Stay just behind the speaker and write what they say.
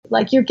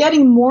Like you're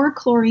getting more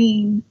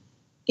chlorine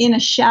in a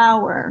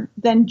shower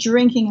than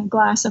drinking a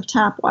glass of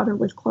tap water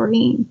with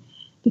chlorine,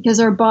 because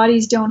our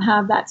bodies don't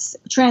have that.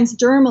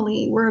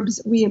 Transdermally,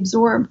 we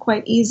absorb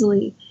quite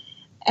easily.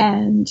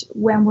 And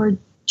when we're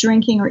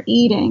drinking or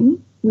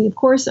eating, we of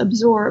course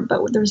absorb,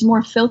 but there's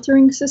more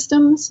filtering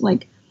systems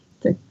like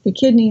the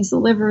kidneys, the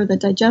liver, the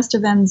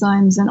digestive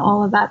enzymes, and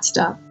all of that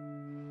stuff.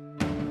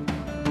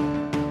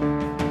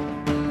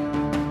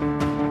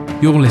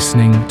 You're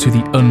listening to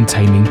the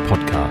Untaming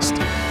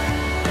Podcast.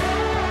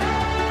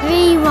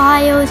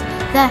 Rewild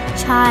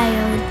the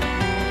child.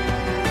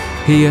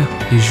 Here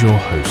is your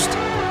host,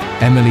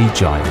 Emily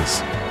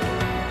Giles.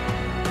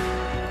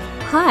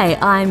 Hi,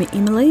 I'm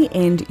Emily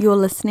and you're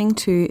listening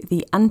to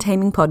the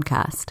Untaming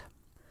Podcast.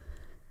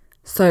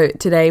 So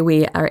today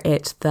we are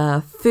at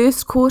the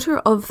first quarter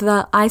of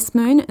the ice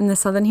moon in the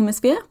Southern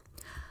Hemisphere.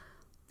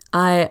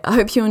 I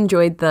hope you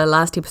enjoyed the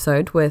last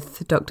episode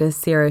with Dr.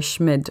 Sarah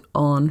Schmid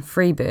on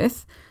free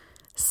birth.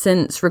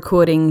 Since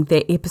recording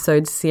that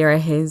episode, Sarah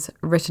has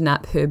written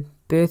up her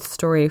birth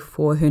story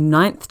for her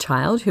 9th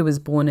child, who was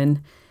born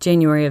in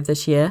January of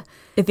this year.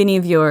 If any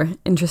of you are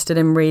interested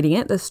in reading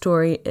it, the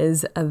story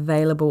is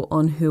available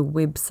on her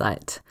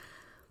website.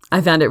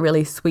 I found it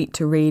really sweet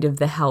to read of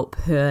the help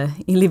her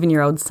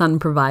 11-year-old son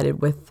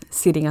provided with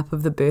setting up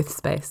of the birth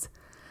space.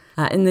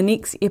 In the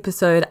next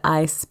episode,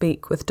 I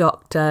speak with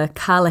Dr.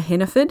 Carla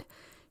Hannaford.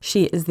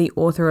 She is the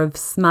author of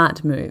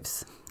Smart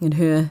Moves, and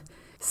her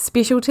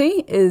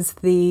specialty is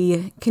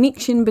the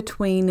connection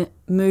between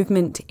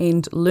movement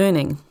and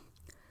learning.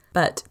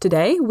 But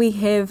today we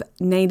have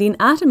Nadine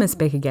Artemis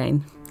back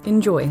again.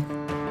 Enjoy.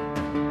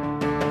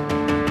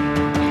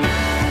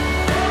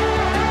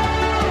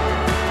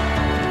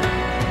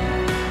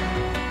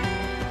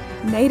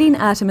 Nadine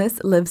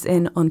Artemis lives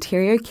in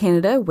Ontario,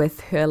 Canada with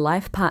her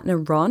life partner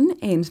Ron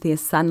and their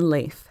son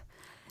Leif.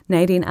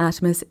 Nadine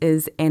Artemis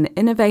is an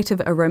innovative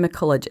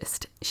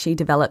aromacologist. She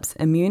develops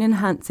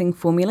immune-enhancing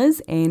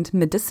formulas and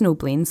medicinal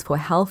blends for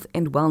health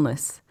and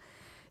wellness.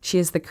 She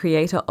is the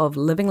creator of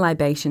Living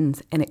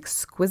Libations, an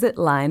exquisite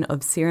line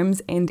of serums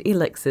and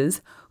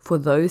elixirs for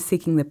those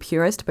seeking the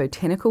purest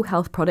botanical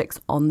health products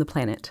on the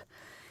planet.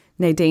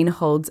 Nadine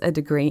holds a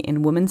degree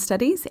in women's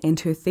studies and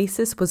her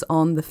thesis was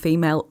on the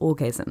female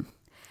orgasm.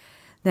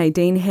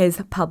 Nadine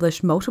has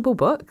published multiple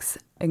books,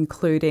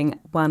 including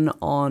one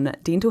on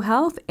dental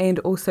health and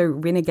also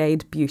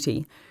Renegade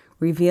Beauty,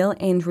 Reveal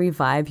and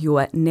Revive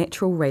Your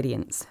Natural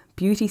Radiance,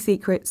 Beauty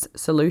Secrets,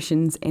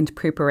 Solutions and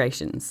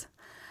Preparations.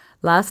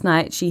 Last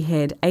night she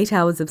had 8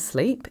 hours of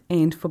sleep,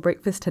 and for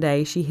breakfast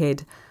today she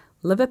had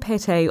liver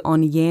pate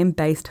on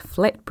yam-based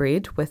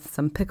flatbread with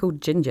some pickled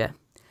ginger.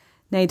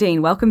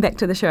 Nadine, welcome back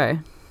to the show.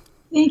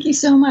 Thank you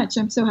so much.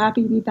 I'm so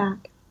happy to be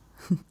back.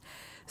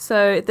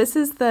 So this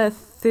is the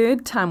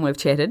 3rd time we've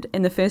chatted,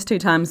 and the first 2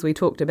 times we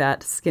talked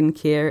about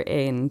skincare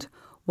and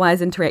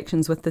wise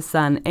interactions with the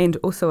sun, and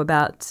also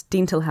about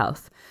dental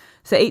health.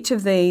 So each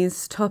of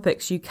these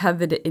topics you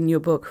covered in your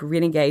book,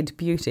 Renegade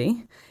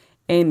Beauty,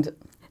 and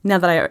now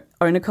that I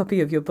own a copy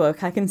of your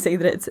book, I can see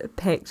that it's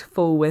packed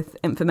full with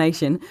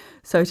information.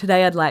 So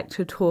today I'd like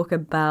to talk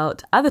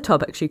about other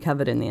topics you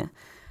covered in there.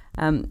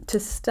 To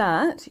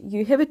start,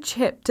 you have a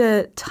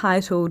chapter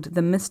titled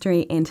The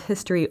Mystery and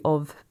History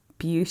of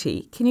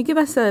Beauty. Can you give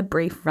us a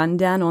brief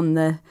rundown on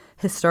the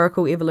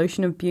historical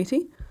evolution of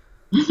beauty?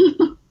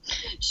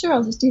 Sure,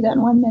 I'll just do that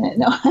in 1 minute.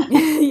 No.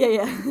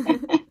 Yeah.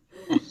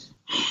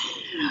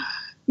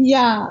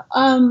 Yeah.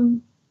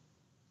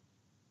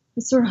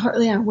 It's sort of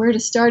hard, where to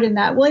start in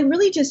that. Well, I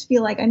really just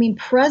feel like,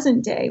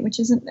 present day, which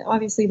isn't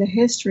obviously the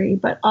history,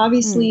 but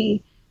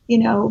obviously,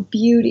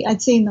 beauty,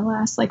 I'd say in the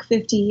last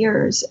 50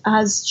 years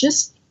has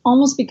just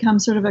almost become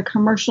sort of a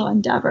commercial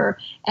endeavor.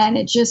 And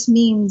it just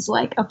means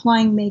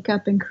applying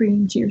makeup and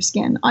cream to your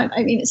skin.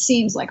 It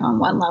seems like on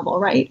one level,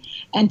 right?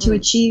 And to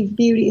achieve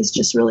beauty is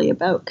just really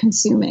about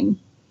consuming.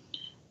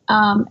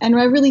 And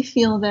I really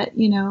feel that,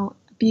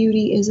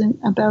 beauty isn't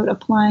about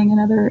applying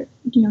another,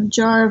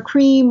 jar of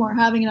cream or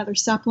having another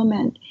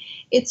supplement.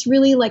 It's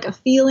really like a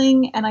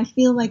feeling. And I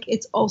feel like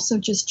it's also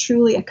just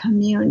truly a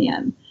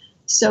communion.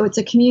 So it's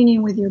a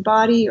communion with your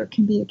body, or it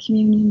can be a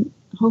communion,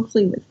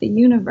 hopefully, with the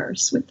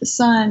universe, with the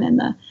sun and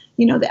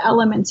the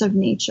elements of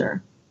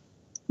nature,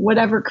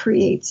 whatever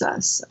creates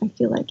us. I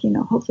feel like,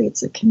 hopefully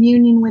it's a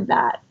communion with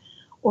that,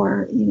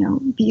 or,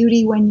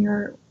 beauty when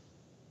you're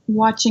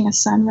watching a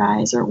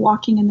sunrise or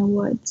walking in the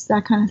woods,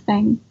 that kind of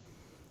thing.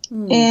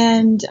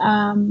 And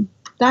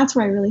that's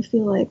where I really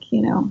feel like,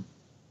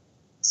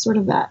 sort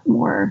of that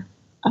more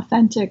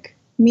authentic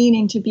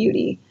meaning to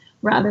beauty,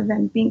 rather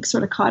than being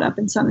sort of caught up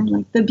in something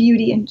like the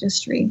beauty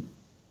industry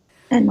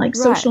and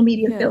social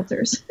media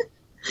filters.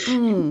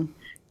 And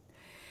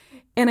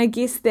I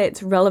guess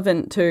that's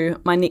relevant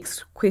to my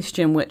next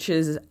question, which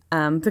is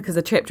because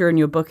a chapter in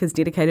your book is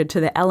dedicated to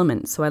the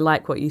elements. So I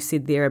like what you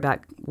said there about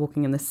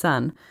walking in the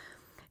sun.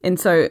 And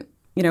so,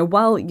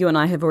 while you and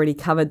I have already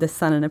covered the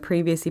sun in a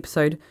previous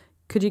episode,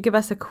 could you give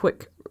us a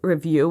quick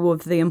review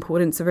of the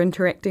importance of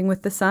interacting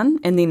with the sun,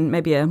 and then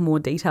maybe a more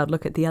detailed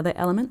look at the other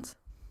elements?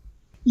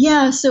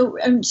 Yeah, so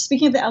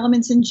speaking of the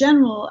elements in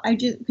general,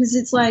 because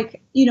it's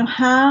like,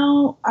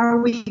 how are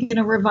we going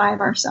to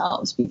revive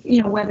ourselves?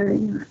 Whether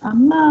you're a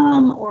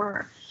mom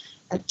or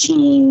a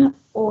teen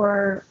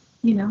or,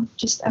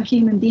 just a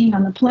human being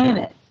on the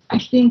planet, I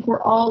think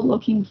we're all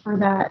looking for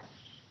that.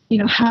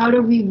 How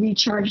do we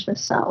recharge the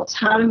cells?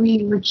 How do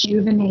we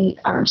rejuvenate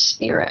our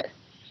spirit?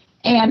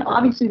 And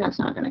obviously that's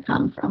not going to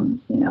come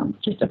from,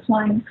 just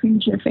applying cream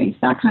to your face,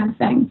 that kind of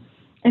thing.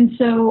 And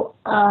so,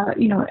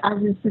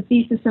 as is the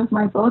thesis of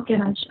my book,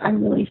 and I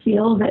really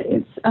feel that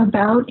it's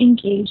about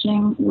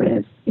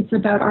it's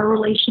about our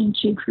relation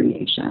to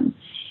creation.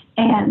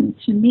 And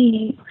to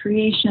me,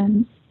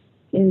 creation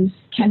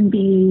can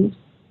be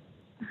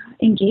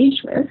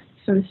engaged with,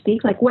 so to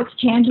speak. Like what's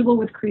tangible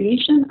with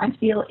creation, I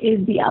feel,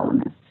 is the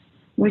elements,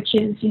 which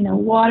is,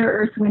 water,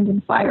 earth, wind,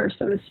 and fire,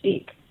 so to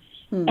speak.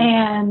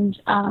 And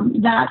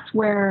that's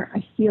where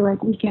I feel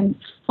like we can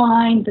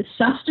find the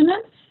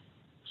sustenance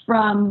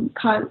from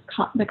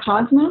the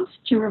cosmos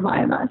to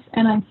revive us.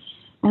 And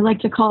I like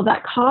to call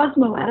that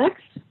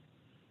cosmoetics,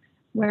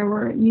 where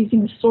we're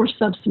using the source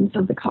substance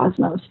of the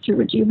cosmos to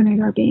rejuvenate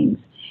our beings.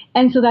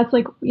 And so that's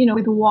like,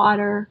 with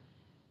water,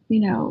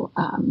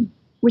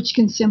 which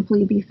can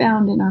simply be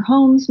found in our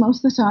homes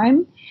most of the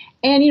time.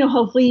 And,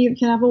 hopefully you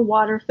can have a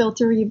water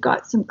filter. You've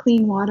got some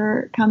clean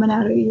water coming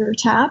out of your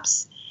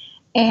taps.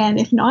 And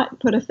if not,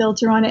 put a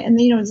filter on it. And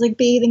then, it's like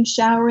bathing,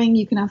 showering.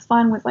 You can have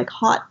fun with like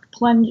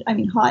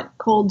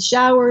cold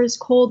showers,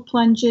 cold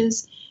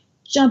plunges,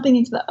 jumping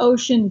into the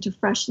ocean, to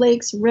fresh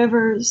lakes,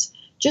 rivers.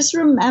 Just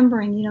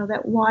remembering,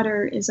 that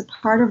water is a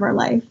part of our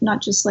life,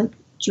 not just like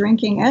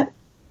drinking it.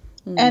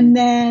 And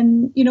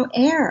then,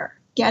 air,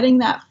 getting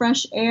that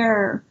fresh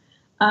air,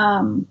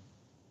 not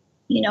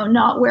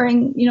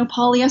wearing,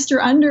 polyester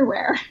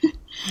underwear.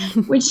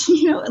 Which,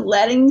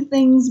 letting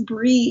things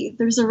breathe.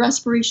 There's a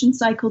respiration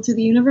cycle to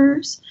the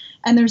universe,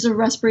 and there's a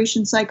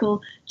respiration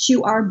cycle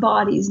to our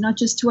bodies, not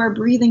just to our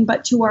breathing,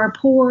 but to our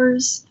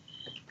pores.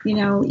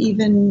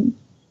 Even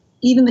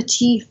the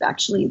teeth,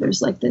 actually,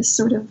 there's like this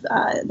sort of,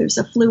 there's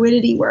a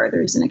fluidity where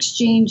there's an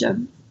exchange of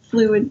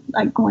fluid,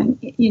 like going,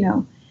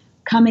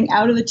 coming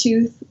out of the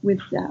tooth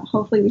with,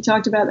 hopefully we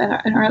talked about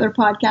that in our other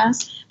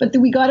podcast, but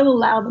we got to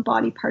allow the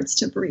body parts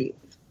to breathe.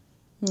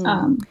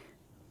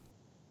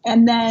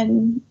 And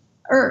then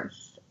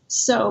earth.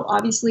 So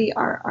obviously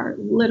our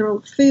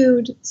literal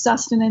food,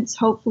 sustenance,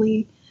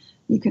 hopefully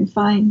you can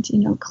find,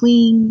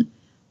 clean,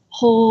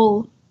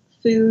 whole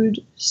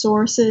food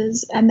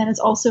sources. And then it's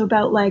also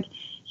about like,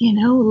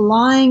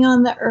 lying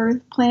on the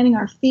earth, planting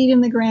our feet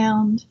in the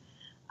ground,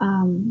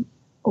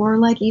 or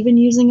like even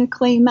using a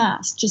clay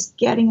mask, just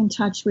getting in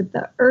touch with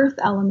the earth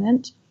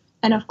element.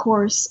 And of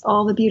course,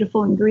 all the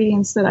beautiful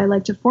ingredients that I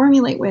like to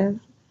formulate with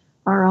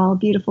are all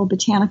beautiful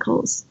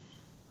botanicals.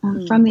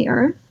 From the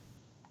earth.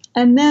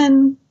 And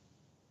then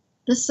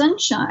the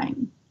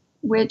sunshine,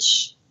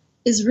 which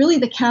is really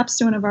the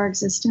capstone of our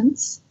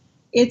existence.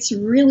 It's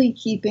really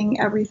keeping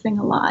everything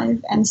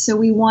alive. And so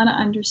we want to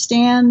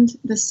understand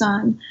the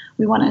sun.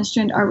 We want to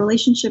understand our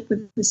relationship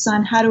with the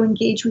sun, how to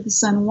engage with the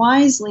sun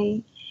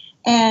wisely,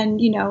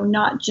 and,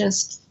 not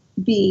just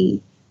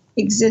be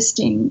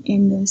existing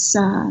in this,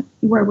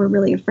 where we're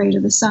really afraid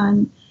of the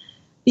sun.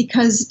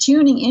 Because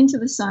tuning into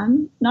the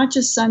sun, not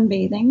just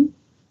sunbathing,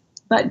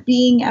 but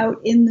being out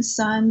in the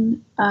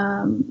sun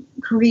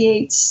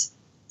creates,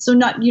 so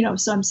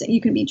I'm saying you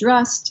can be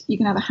dressed, you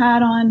can have a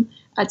hat on.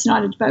 It's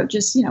not about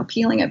just,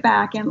 peeling it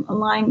back and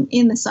lying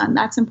in the sun.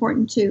 That's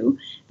important too,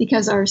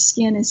 because our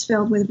skin is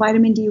filled with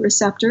vitamin D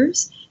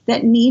receptors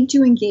that need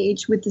to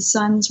engage with the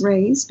sun's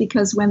rays,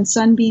 because when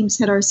sunbeams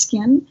hit our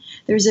skin,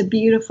 there's a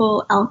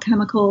beautiful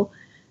alchemical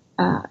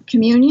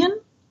communion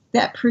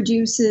that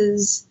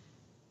produces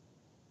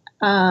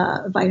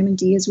vitamin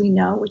D, as we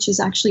know, which is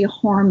actually a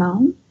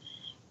hormone.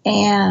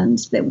 And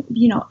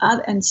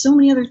that, and so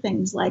many other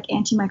things like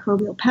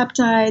antimicrobial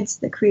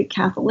peptides that create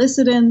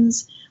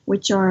catholicitins,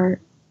 which are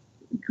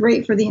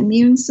great for the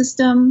immune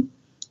system.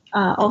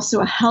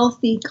 Also, a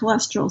healthy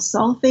cholesterol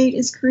sulfate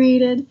is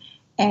created,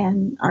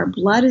 and our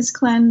blood is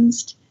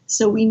cleansed.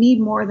 So we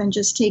need more than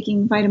just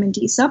taking vitamin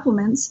D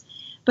supplements.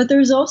 But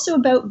there's also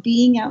about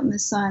being out in the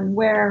sun,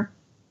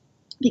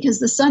 because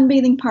the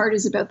sunbathing part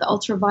is about the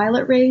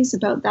ultraviolet rays,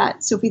 about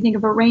that. So if we think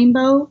of a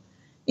rainbow,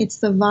 it's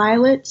the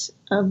violet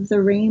of the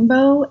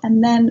rainbow,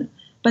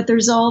 but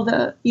there's all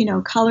the,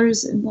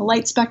 colors and the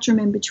light spectrum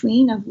in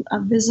between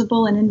of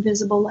visible and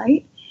invisible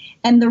light.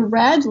 And the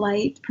red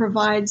light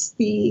provides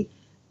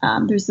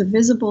there's the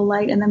visible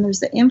light, and then there's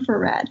the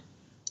infrared.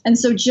 And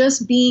so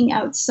just being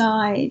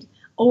outside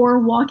or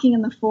walking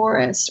in the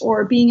forest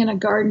or being in a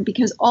garden,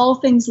 because all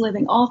things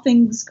living, all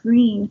things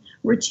green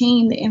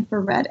retain the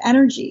infrared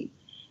energy.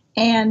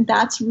 And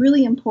that's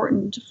really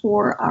important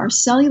for our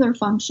cellular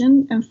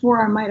function and for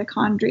our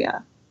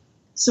mitochondria.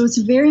 So it's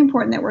very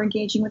important that we're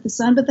engaging with the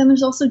sun. But then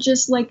there's also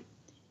just like,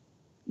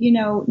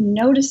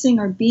 noticing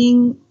or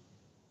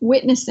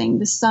witnessing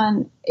the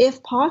sun,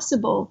 if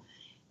possible,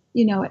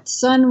 at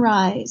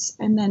sunrise.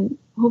 And then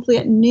hopefully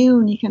at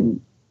noon, you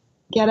can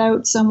get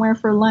out somewhere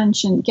for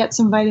lunch and get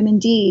some vitamin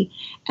D,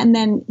 and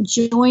then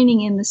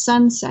joining in the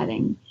sun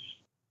setting.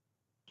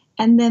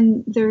 And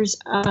then there's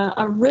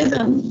a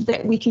rhythm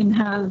that we can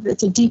have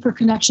that's a deeper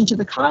connection to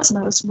the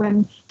cosmos,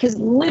 because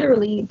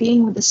literally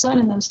being with the sun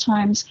in those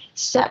times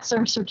sets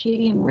our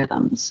circadian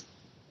rhythms,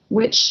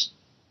 which,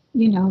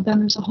 then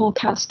there's a whole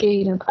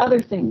cascade of other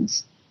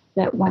things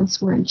that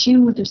once we're in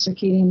tune with the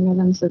circadian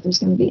rhythms, that there's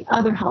going to be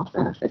other health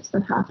benefits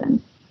that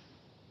happen.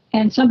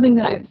 And something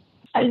that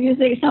I was going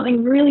to say,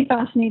 something really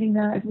fascinating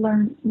that I've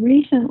learned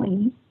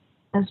recently,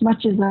 as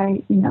much as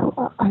I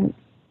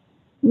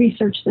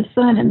researched the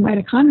sun and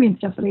mitochondria and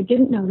stuff, but I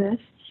didn't know this,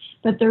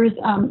 but there is,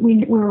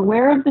 we're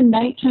aware of the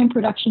nighttime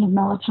production of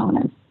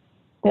melatonin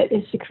that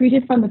is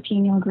secreted from the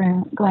pineal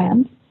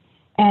gland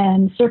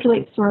and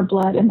circulates through our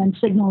blood and then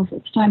signals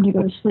it's time to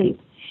go to sleep.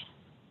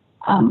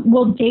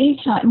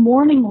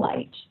 Morning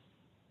light,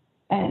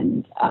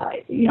 and,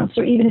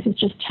 so even if it's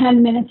just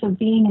 10 minutes of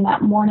being in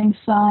that morning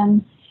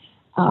sun,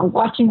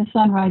 watching the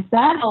sunrise,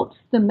 that helps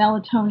the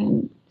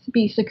melatonin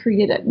be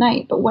secreted at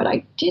night. But what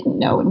I didn't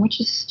know, and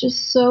which is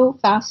just so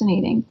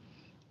fascinating,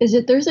 is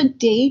that there's a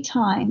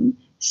daytime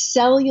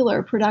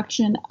cellular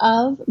production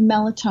of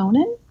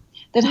melatonin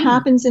that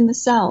happens in the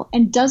cell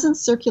and doesn't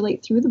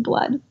circulate through the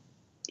blood.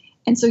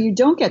 And so you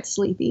don't get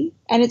sleepy,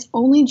 and it's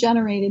only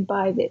generated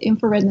by the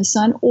infrared in the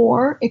sun,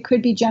 or it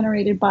could be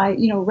generated by,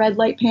 red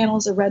light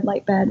panels, a red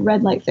light bed,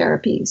 red light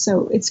therapy.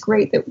 So it's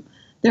great that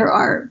there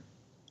are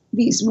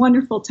these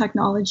wonderful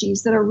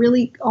technologies that are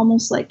really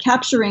almost like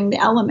capturing the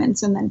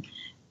elements and then,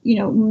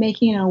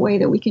 making it in a way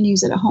that we can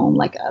use it at home,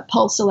 like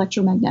pulse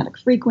electromagnetic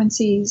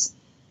frequencies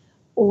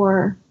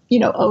or,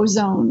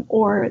 ozone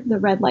or the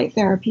red light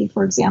therapy,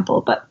 for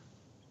example. But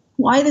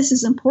why this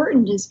is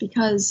important is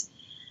because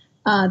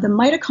the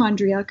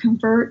mitochondria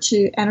convert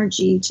to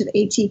energy to the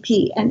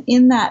ATP. And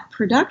in that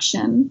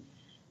production,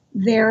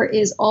 there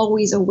is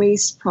always a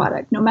waste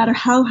product. No matter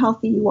how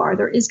healthy you are,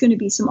 there is going to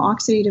be some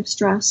oxidative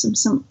stress and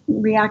some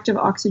reactive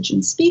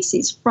oxygen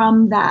species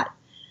from that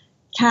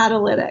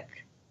catalytic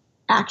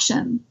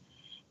action.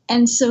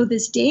 And so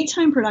this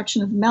daytime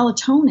production of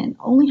melatonin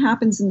only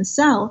happens in the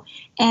cell,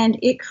 and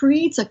it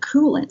creates a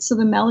coolant. So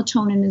the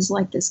melatonin is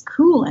like this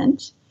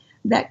coolant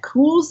that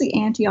cools the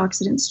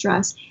antioxidant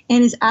stress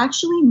and is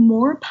actually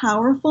more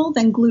powerful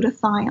than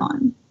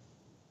glutathione.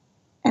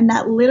 And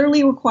that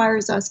literally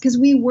requires us, because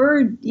we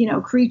were,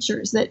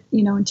 creatures that,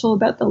 until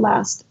about the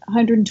last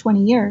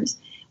 120 years,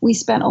 we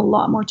spent a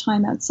lot more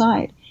time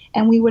outside,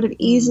 and we would have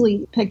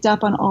easily picked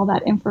up on all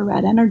that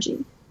infrared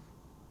energy.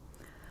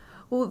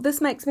 Well, this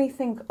makes me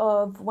think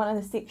of one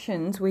of the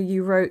sections where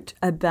you wrote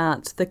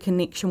about the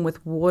connection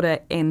with water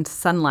and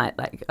sunlight.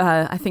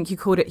 I think you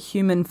called it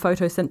human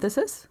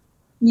photosynthesis.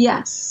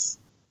 Yes.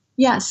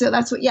 Yeah. So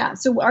that's what,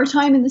 So our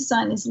time in the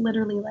sun is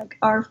literally like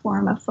our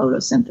form of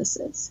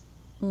photosynthesis.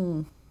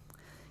 Mm.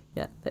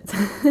 Yeah,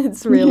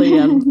 it's really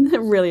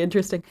really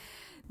interesting.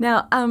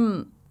 Now,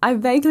 I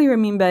vaguely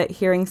remember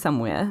hearing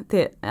somewhere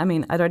that,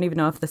 I don't even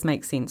know if this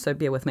makes sense, so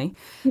bear with me,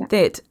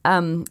 that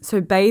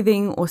so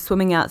bathing or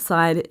swimming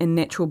outside in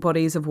natural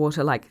bodies of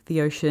water like the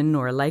ocean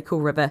or a lake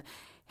or river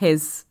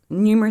has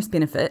numerous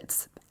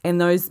benefits, and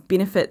those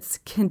benefits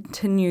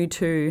continue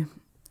to,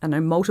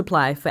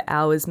 multiply for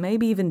hours,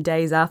 maybe even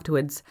days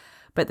afterwards,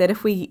 but that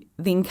if we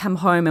then come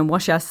home and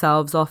wash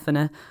ourselves off in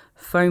a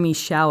foamy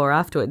shower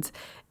afterwards,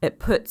 it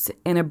puts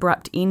an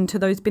abrupt end to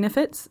those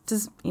benefits.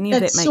 Does any of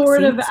that make sense? That's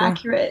sort of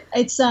accurate.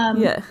 It's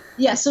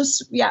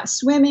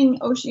swimming,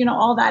 ocean,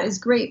 all that is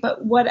great,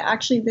 but what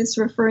actually this is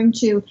referring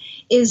to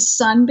is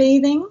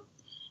sunbathing.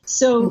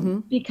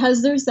 So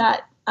because there's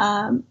that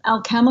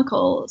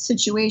alchemical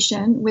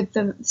situation with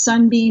the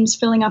sunbeams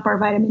filling up our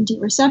vitamin D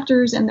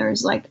receptors, and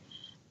there's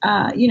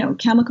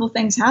chemical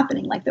things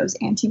happening, like those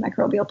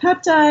antimicrobial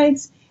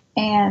peptides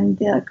and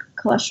the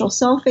cholesterol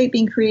sulfate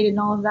being created and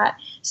all of that.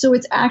 So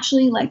it's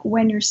actually like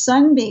when you're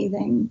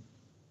sunbathing,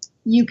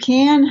 you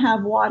can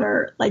have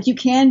water, you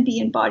can be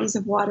in bodies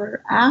of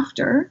water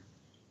after,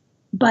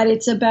 but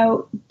it's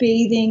about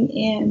bathing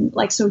in,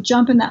 so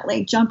jump in that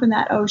lake, jump in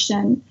that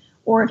ocean,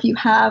 or if you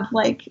have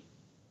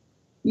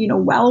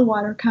well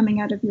water coming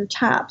out of your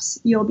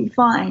taps, you'll be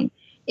fine.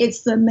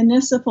 It's the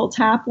municipal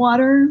tap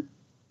water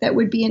that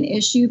would be an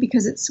issue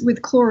because it's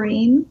with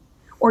chlorine,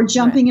 or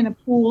jumping in a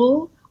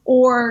pool,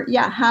 or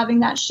having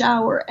that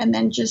shower and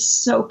then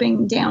just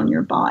soaping down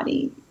your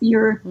body.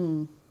 You're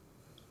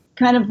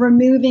kind of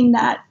removing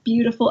that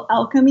beautiful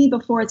alchemy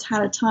before it's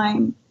had a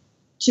time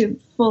to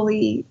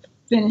fully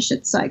finish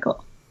its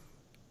cycle.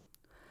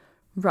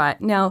 Right.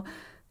 Now,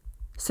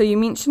 so you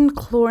mentioned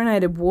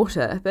chlorinated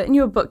water, but in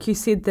your book you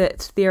said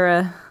that there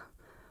are,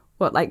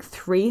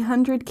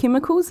 300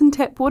 chemicals in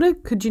tap water?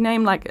 Could you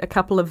name a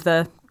couple of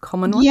the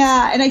common ones?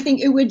 Yeah, and I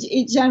think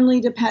it generally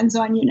depends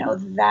on,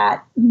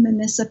 that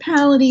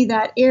municipality,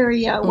 that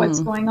area, what's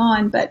going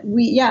on. But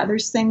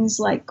there's things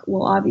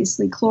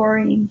obviously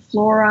chlorine,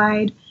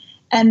 fluoride,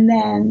 and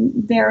then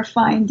they're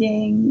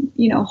finding,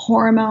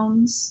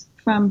 hormones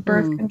from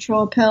birth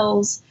control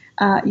pills,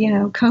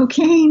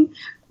 cocaine,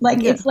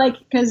 Like, it's like,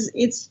 because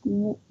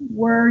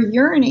we're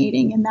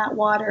urinating in that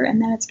water and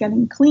then it's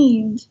getting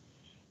cleaned.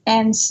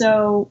 And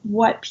so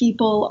what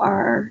people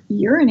are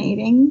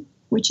urinating,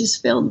 which is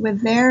filled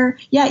with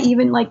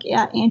even like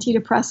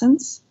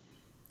antidepressants.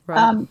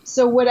 Right.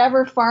 So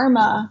whatever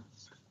pharma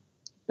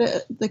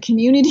the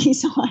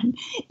community's on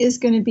is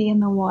going to be in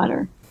the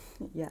water.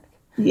 Yeah.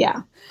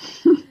 Yeah.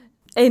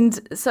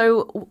 And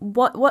so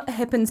what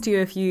happens to you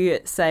if you,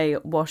 say,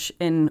 wash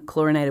in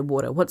chlorinated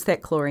water? What's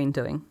that chlorine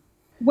doing?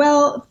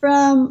 Well,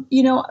 from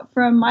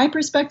my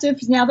perspective,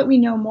 now that we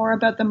know more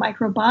about the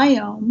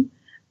microbiome,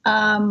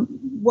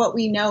 what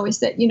we know is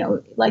that,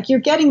 like, you're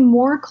getting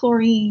more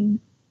chlorine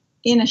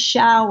in a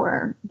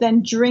shower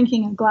than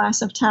drinking a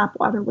glass of tap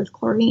water with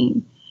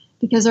chlorine,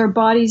 because our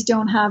bodies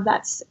don't have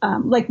that,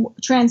 like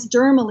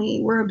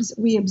transdermally,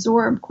 we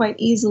absorb quite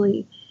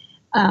easily.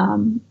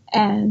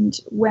 And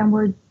when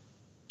we're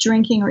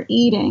drinking or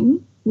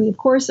eating, we of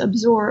course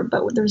absorb,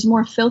 but there's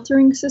more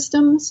filtering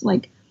systems,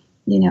 like,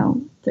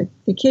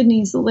 the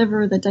kidneys, the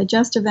liver, the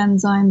digestive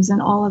enzymes,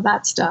 and all of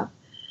that stuff.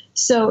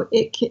 So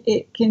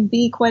it can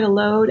be quite a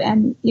load.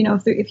 And,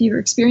 if you're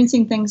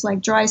experiencing things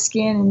like dry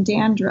skin and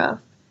dandruff,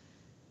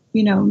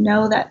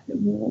 know that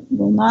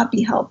will not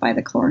be helped by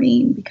the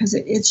chlorine, because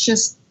it's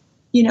just,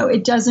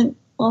 it doesn't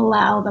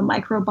allow the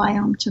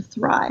microbiome to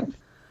thrive.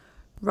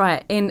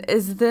 Right. And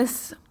is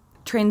this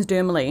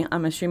transdermally?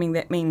 I'm assuming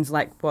that means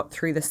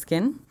through the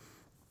skin?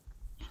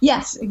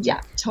 Yes.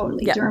 Yeah,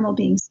 totally. Yeah. Dermal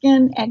being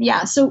skin. And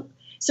yeah, so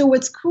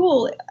what's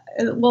cool,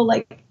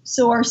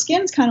 so our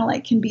skin's kind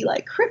of can be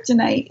like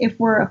kryptonite if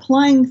we're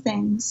applying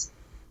things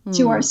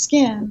to our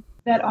skin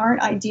that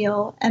aren't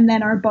ideal, and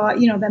then our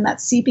body, then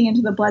that's seeping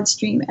into the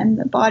bloodstream and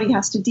the body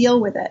has to deal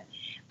with it.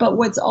 But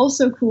what's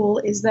also cool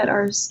is that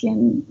our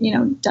skin,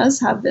 does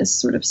have this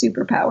sort of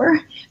superpower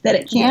that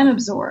it can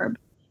absorb.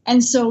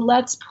 And so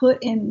let's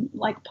put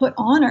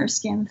on our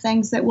skin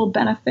things that will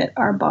benefit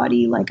our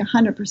body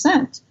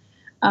 100%.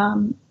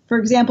 For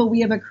example,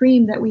 we have a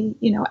cream that we,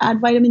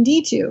 add vitamin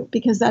D to,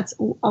 because that's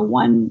a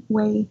one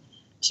way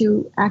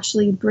to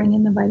actually bring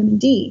in the vitamin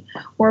D.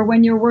 Or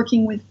when you're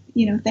working with,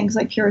 things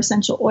like pure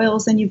essential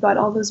oils, then you've got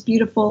all those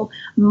beautiful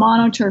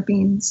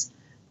monoterpenes,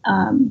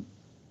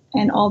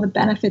 and all the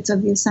benefits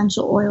of the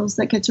essential oils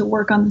that get to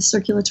work on the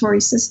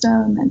circulatory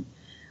system and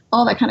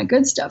all that kind of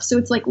good stuff. So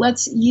it's like,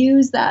 let's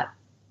use that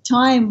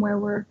time where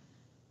we're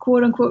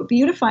quote unquote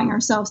beautifying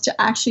ourselves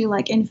to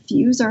actually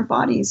infuse our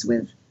bodies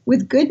with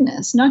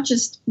goodness, not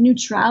just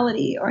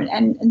neutrality,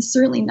 and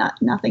certainly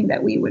nothing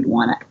that we would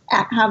want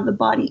to have the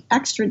body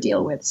extra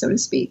deal with, so to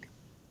speak.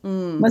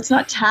 Let's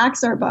not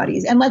tax our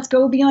bodies, and let's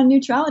go beyond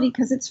neutrality,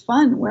 because it's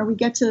fun, where we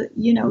get to,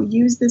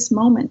 use this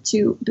moment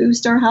to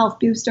boost our health,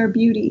 boost our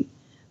beauty,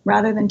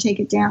 rather than take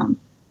it down.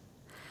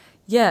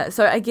 Yeah.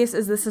 So I guess,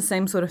 is this the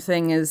same sort of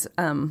thing as,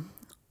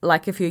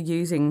 if you're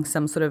using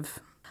some sort of,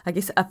 I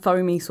guess, a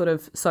foamy sort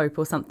of soap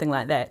or something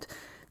like that,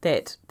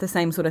 that the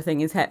same sort of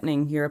thing is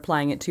happening? You're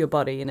applying it to your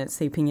body and it's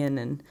seeping in.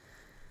 And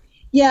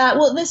yeah,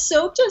 well, the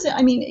soap doesn't,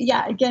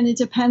 again, it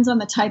depends on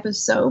the type of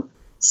soap.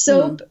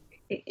 Soap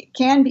it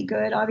can be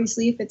good,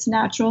 obviously, if it's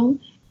natural.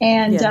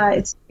 And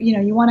it's,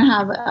 you want to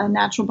have a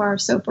natural bar of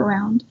soap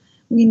around.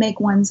 We make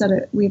ones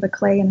we have a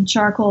clay and a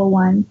charcoal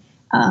one.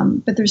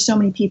 But there's so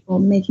many people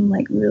making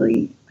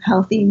really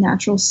healthy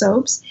natural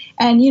soaps.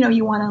 And,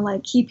 you want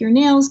to keep your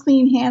nails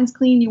clean, hands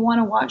clean. You want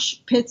to wash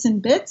pits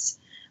and bits.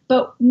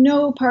 But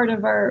no part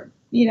of our,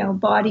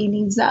 body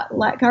needs that.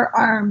 Our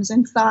arms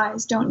and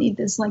thighs don't need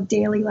this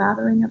daily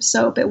lathering of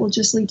soap. It will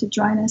just lead to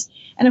dryness.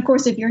 And of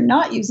course, if you're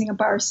not using a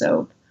bar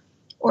soap,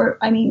 or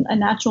a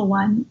natural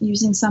one,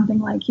 using something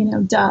like,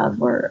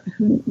 Dove, or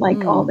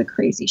all the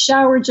crazy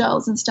shower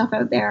gels and stuff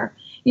out there,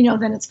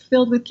 then it's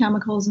filled with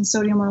chemicals and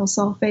sodium oral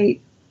sulfate.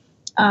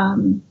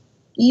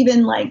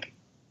 Even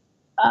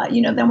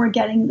then we're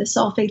getting the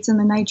sulfates and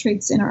the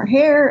nitrates in our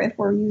hair if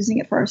we're using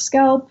it for our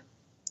scalp.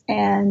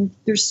 And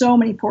there's so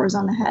many pores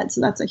on the head.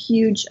 So that's a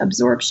huge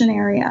absorption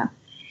area.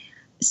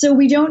 So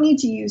we don't need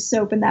to use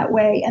soap in that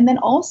way. And then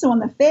also on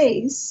the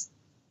face,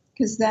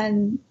 because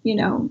then,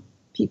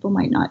 people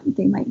might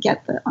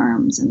get the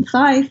arms and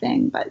thigh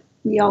thing, but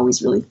we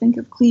always really think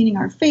of cleaning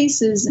our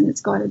faces, and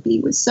it's got to be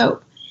with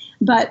soap.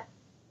 But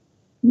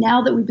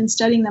now that we've been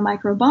studying the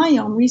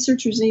microbiome,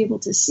 researchers are able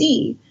to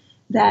see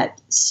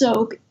that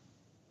soap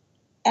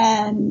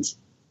and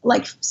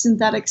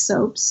synthetic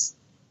soaps,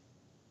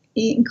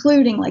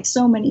 including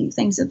so many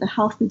things at the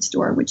health food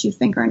store, which you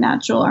think are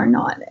natural, are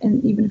not.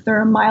 And even if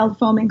they're a mild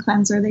foaming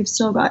cleanser, they've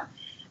still got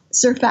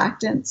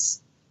surfactants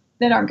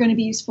that aren't going to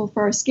be useful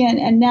for our skin.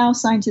 And now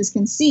scientists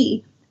can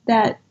see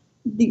that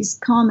these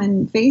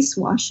common face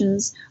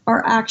washes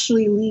are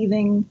actually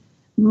leaving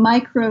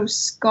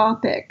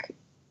microscopic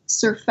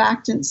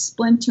surfactant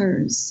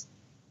splinters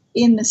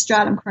in the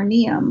stratum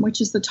corneum, which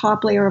is the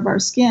top layer of our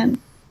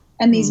skin.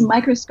 And these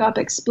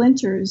microscopic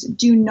splinters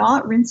do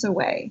not rinse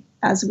away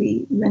as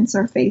we rinse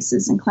our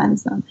faces and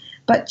cleanse them,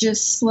 but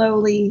just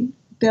slowly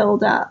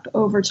build up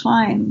over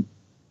time.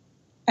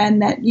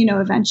 And that,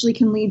 eventually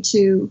can lead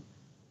to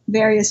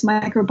various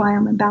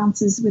microbiome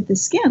imbalances with the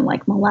skin,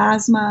 like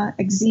melasma,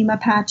 eczema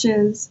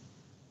patches,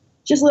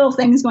 just little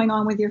things going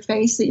on with your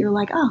face that you're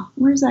like, oh,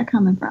 where's that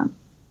coming from?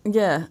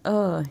 Yeah.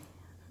 Oh,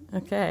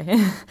 okay.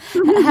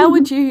 How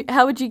would you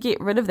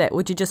get rid of that?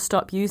 Would you just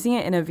stop using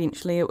it and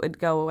eventually it would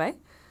go away?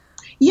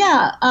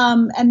 Yeah.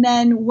 And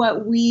then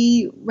what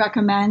we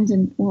recommend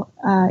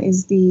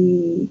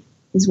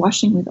is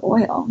washing with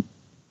oil,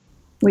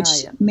 which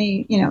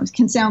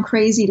can sound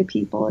crazy to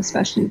people,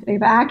 especially if they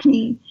have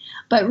acne.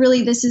 But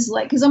really, this is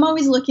like, because I'm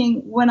always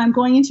looking, when I'm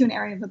going into an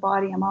area of the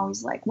body, I'm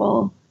always like,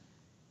 well,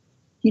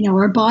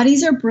 our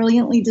bodies are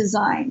brilliantly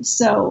designed.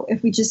 So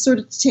if we just sort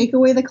of take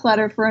away the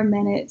clutter for a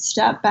minute,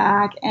 step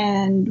back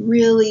and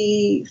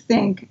really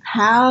think,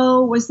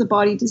 how was the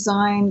body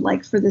designed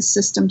like for this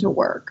system to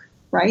work,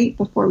 right?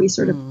 Before we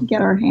sort of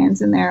get our hands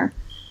in there.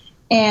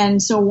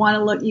 And so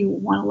you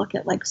want to look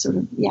at like sort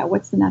of,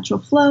 what's the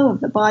natural flow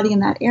of the body in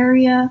that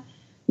area?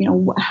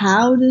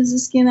 How does the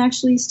skin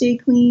actually stay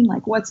clean?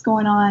 Like what's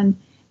going on?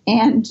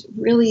 And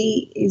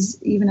really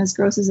is, even as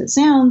gross as it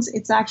sounds,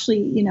 it's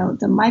actually,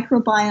 the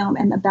microbiome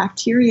and the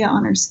bacteria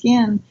on our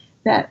skin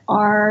that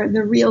are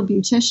the real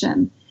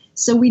beautician.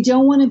 So we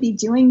don't want to be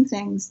doing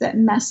things that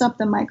mess up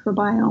the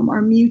microbiome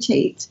or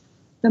mutate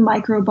the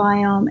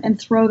microbiome and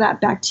throw that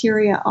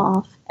bacteria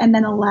off and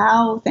then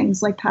allow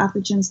things like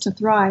pathogens to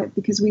thrive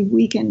because we've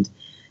weakened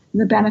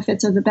the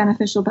benefits of the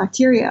beneficial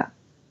bacteria.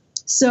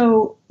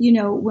 So,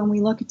 when we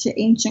look to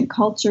ancient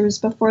cultures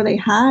before they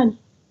had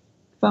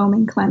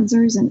foaming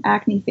cleansers and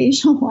acne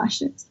facial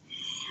washes,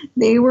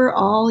 they were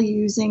all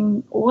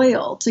using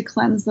oil to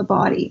cleanse the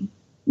body,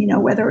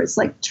 whether it's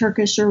like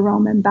Turkish or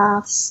Roman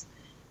baths,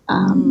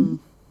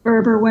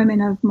 Berber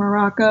women of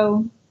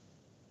Morocco,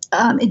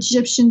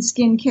 Egyptian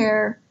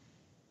skincare,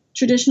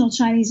 traditional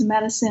Chinese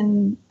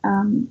medicine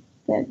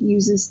that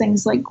uses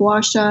things like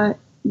gua sha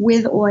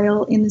with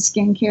oil in the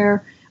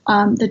skincare.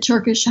 The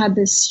Turkish had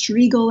this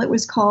strigil, it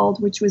was called,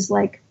 which was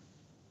like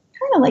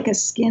kind of like a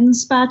skin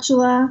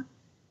spatula,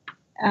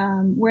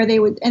 where they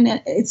would,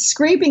 and it's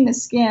scraping the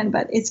skin,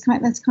 but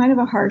that's kind of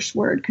a harsh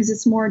word because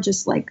it's more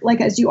just like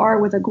as you are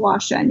with a gua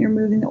sha and you're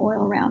moving the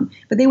oil around.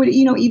 But they would,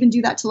 even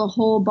do that to the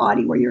whole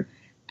body where you're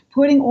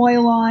putting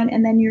oil on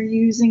and then you're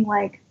using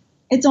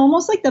it's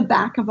almost like the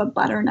back of a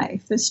butter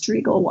knife, the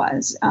strigil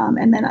was.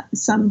 And then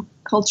some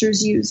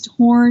cultures used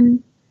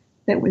horn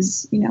that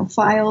was,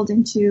 filed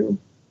into,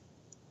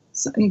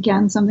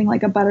 again, something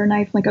like a butter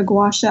knife, like a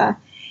gua sha.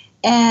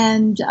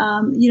 And,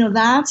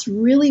 that's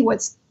really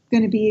what's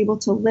going to be able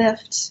to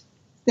lift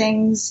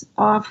things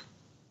off,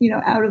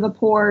 out of the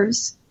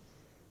pores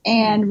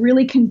and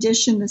really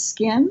condition the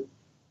skin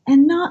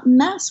and not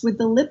mess with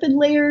the lipid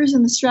layers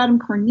and the stratum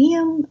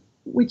corneum,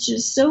 which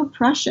is so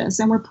precious.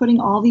 And we're putting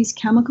all these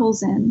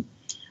chemicals in,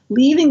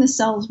 leaving the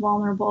cells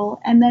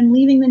vulnerable and then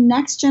leaving the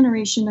next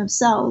generation of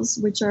cells,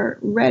 which are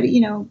ready,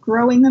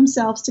 growing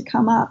themselves to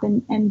come up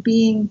and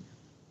being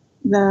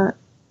the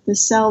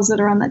cells that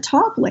are on the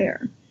top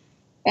layer.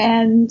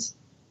 And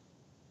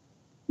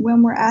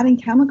when we're adding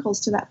chemicals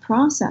to that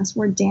process,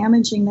 we're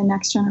damaging the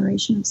next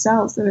generation of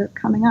cells that are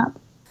coming up.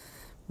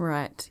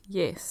 Right.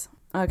 Yes.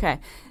 Okay.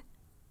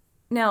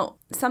 Now,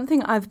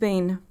 something I've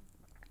been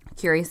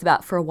curious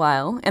about for a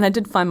while, and I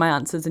did find my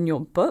answers in your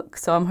book,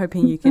 so I'm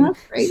hoping you can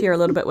share a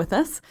little bit with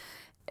us.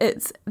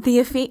 It's the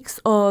effects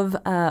of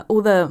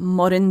all the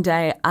modern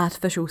day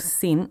artificial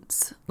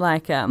scents,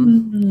 like,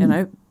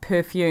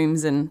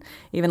 perfumes and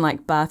even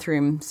like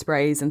bathroom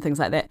sprays and things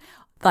like that,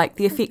 like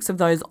the effects of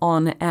those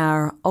on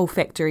our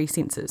olfactory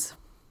senses.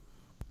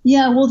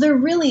 Yeah, well, they're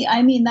really,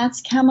 that's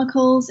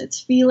chemicals,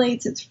 it's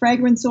phthalates, it's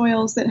fragrance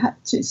oils that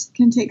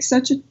can take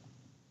such a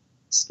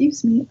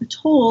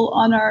toll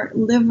on our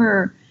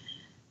liver.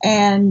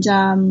 And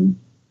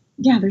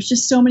there's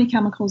just so many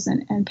chemicals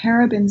and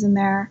parabens in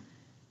there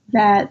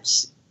that,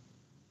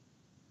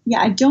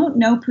 I don't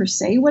know per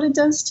se what it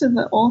does to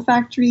the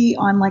olfactory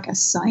on like a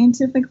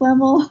scientific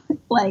level.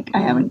 I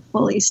haven't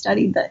fully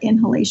studied the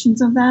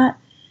inhalations of that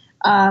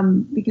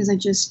because I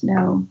just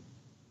know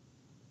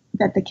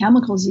that the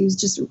chemicals used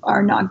just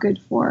are not good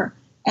for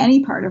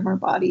any part of our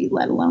body,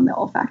 let alone the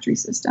olfactory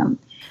system.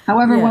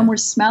 However, when we're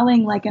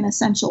smelling like an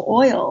essential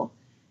oil,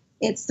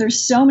 there's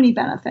so many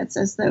benefits,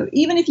 as though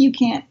even if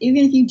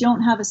you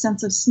don't have a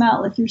sense of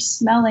smell, if you're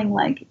smelling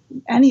like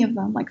any of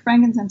them, like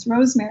frankincense,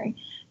 rosemary,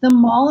 the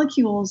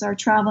molecules are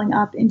traveling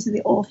up into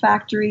the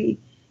olfactory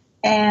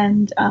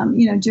and,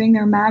 doing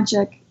their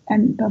magic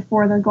and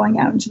before they're going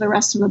out into the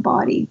rest of the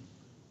body.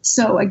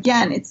 So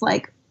again, it's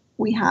like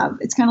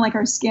it's kind of like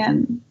our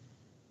skin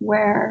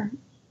where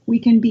we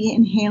can be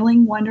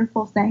inhaling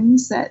wonderful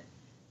things that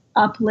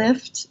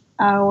uplift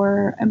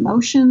our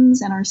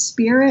emotions and our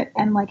spirit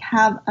and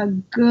have a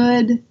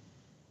good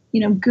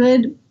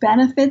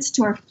benefits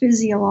to our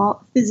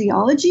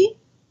physiology,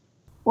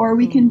 or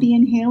we can be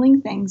inhaling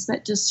things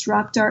that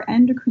disrupt our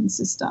endocrine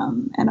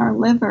system and our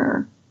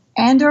liver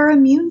and our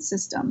immune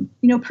system.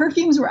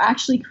 Perfumes were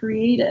actually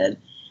created.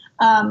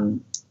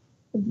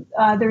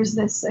 There's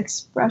this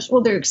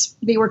expression,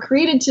 they were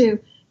created to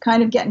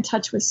kind of get in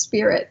touch with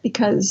spirit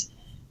because,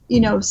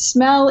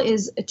 smell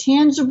is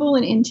tangible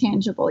and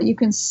intangible. You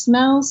can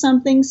smell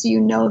something, so you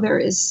know there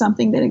is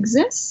something that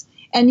exists,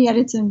 and yet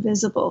it's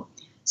invisible.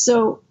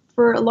 So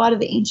for a lot of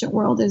the ancient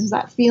world is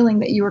that feeling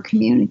that you were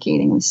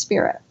communicating with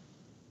spirit.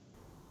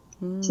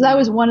 So that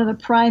was one of the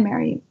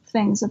primary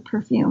things of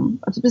perfume,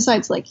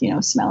 besides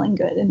smelling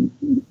good,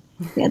 and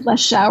we had less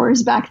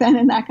showers back then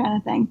and that kind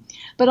of thing.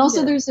 But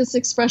also there's this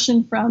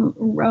expression from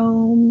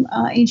Rome,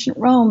 ancient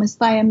Rome, is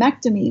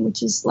thymectomy,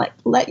 which is like,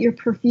 let your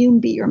perfume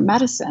be your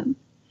medicine,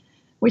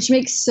 which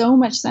makes so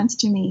much sense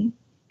to me,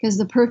 because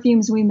the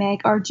perfumes we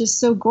make are just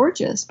so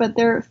gorgeous, but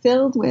they're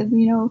filled with,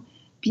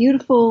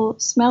 beautiful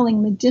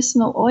smelling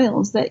medicinal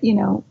oils that,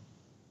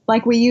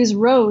 like we use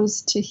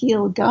rose to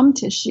heal gum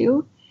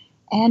tissue,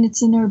 and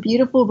it's in our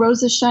beautiful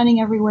roses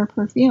shining everywhere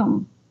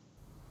perfume.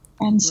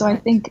 And so I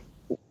think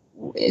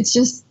it's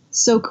just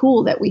so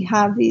cool that we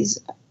have these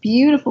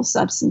beautiful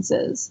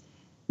substances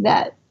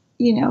that,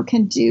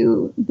 can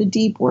do the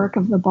deep work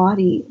of the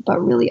body,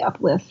 but really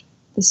uplift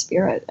the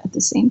spirit at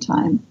the same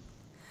time.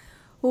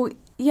 Well,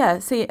 yeah,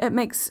 see, it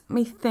makes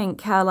me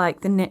think how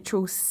like the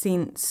natural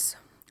sense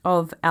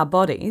of our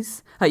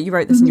bodies, you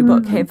wrote this in your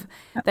book,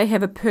 they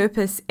have a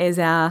purpose as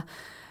our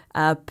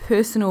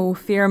personal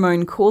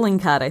pheromone calling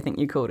card, I think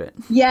you called it.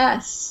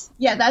 Yes.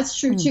 Yeah, that's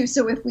true too.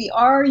 So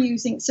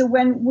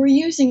when we're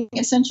using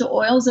essential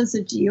oils as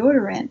a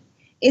deodorant,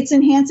 it's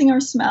enhancing our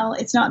smell.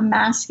 It's not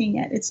masking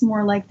it. It's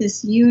more like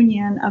this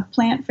union of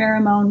plant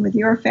pheromone with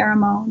your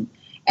pheromone,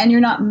 and you're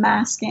not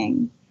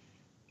masking.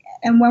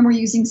 And when we're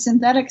using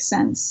synthetic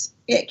scents,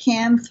 it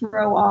can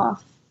throw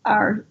off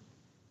our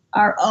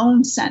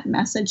own scent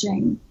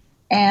messaging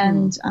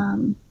and,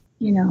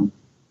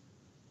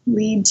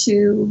 lead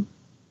to,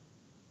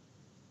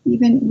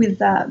 even with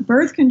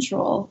birth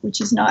control, which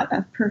is not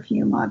a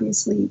perfume,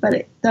 obviously, but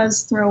it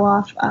does throw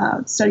off,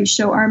 studies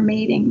show, our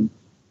mating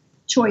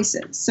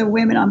choices. So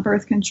women on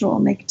birth control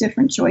make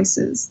different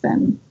choices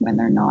than when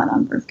they're not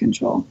on birth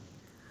control.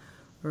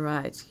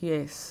 Right,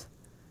 yes.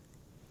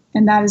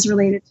 And that is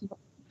related to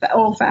the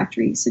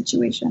olfactory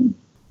situation.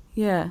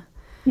 Yeah.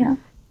 Yeah.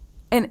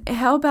 And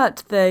how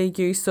about the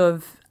use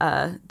of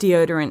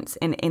deodorants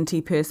and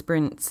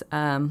antiperspirants,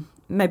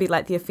 maybe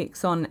like the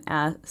effects on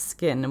our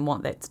skin and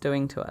what that's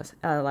doing to us,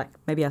 like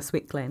maybe our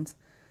sweat glands?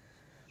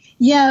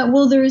 Yeah,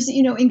 well, there's,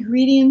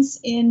 ingredients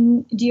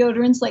in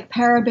deodorants like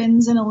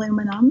parabens and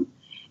aluminum.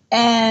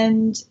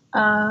 And,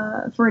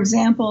 for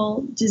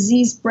example,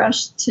 diseased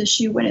breast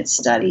tissue, when it's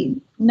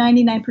studied,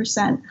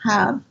 99%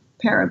 have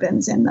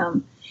parabens in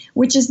them,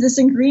 which is this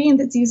ingredient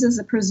that's used as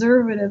a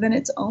preservative. And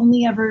it's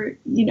only ever,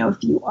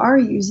 if you are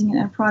using it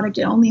in a product,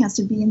 it only has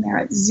to be in there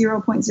at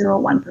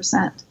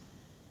 0.01%.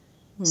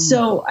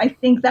 So I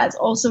think that's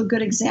also a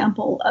good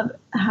example of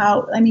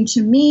how,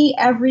 to me,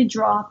 every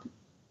drop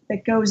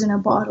that goes in a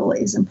bottle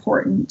is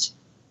important.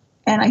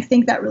 And I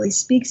think that really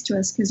speaks to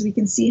us, because we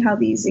can see how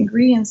these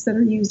ingredients that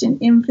are used in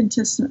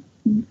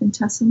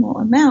infinitesimal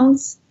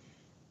amounts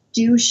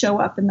do show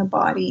up in the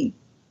body.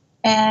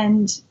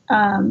 And,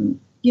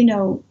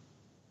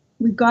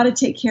 we've got to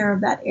take care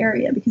of that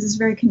area, because it's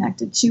very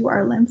connected to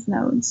our lymph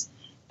nodes.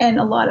 And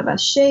a lot of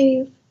us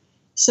shave.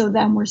 So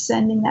then we're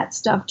sending that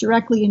stuff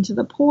directly into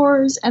the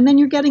pores. And then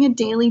you're getting a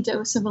daily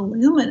dose of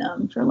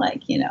aluminum for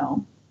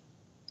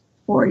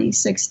 40,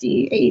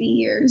 60, 80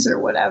 years or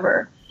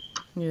whatever.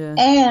 Yeah.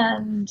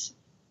 And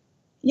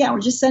we're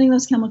just sending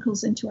those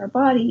chemicals into our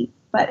body.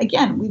 But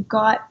again, we've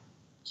got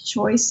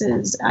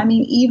choices.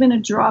 Even a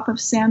drop of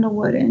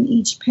sandalwood in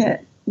each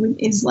pit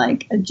is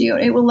like a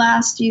deodorant. It will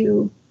last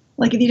you,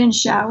 if you didn't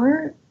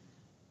shower,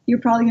 you're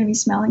probably going to be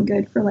smelling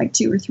good for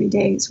 2 or 3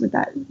 days with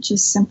that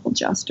just simple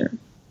gesture.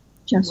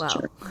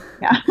 Wow.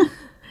 Yeah.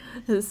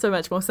 It's so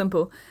much more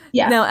simple.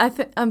 Yeah. Now,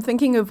 I'm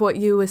thinking of what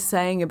you were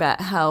saying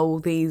about how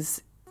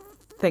these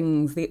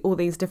things, all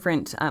these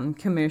different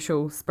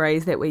commercial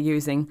sprays that we're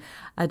using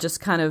are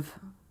just kind of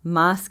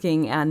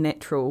masking our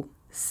natural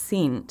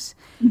scent.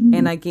 Mm-hmm.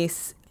 And I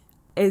guess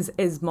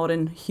as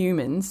modern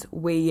humans,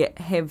 we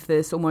have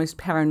this almost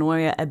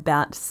paranoia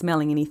about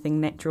smelling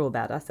anything natural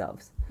about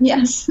ourselves.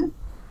 Yes.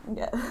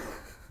 Yeah.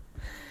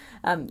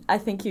 I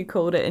think you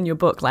called it in your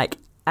book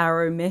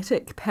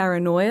aromatic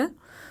paranoia.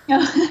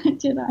 Oh,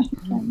 did I?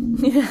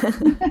 Yeah.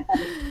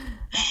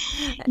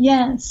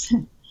 Yes.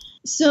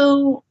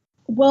 So,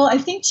 well, I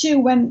think too,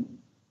 when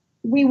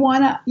we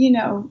want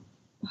to,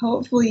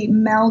 hopefully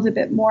meld a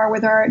bit more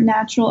with our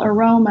natural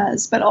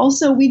aromas, but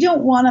also we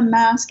don't want to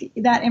mask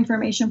that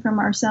information from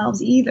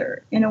ourselves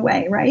either, in a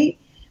way, right?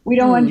 We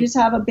don't want to just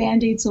have a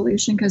Band-Aid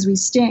solution because we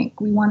stink.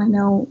 We want to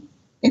know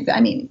if,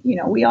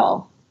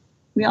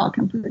 we all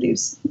can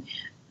produce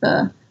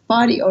the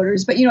body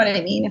odors, but you know what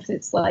I mean? If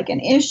it's an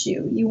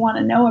issue, you want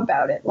to know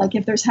about it.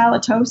 If there's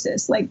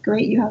halitosis,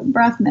 great, you have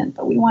breath mint,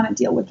 but we want to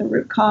deal with the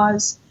root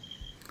cause.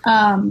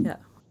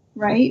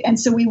 Right? And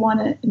so we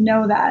want to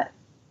know that.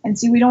 And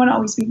so we don't want to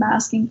always be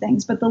masking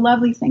things. But the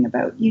lovely thing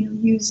about,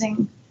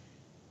 using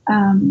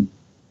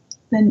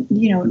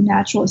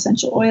natural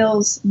essential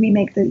oils, we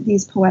make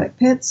these poetic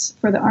pits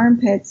for the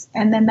armpits,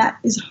 and then that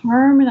is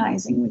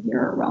harmonizing with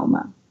your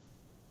aroma.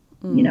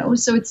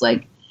 So it's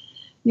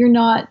you're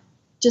not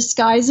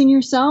disguising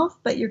yourself,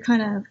 but you're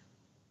kind of,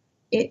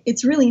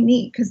 it's really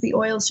neat because the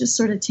oils just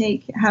sort of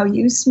take how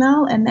you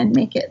smell and then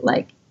make it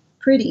like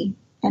pretty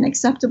and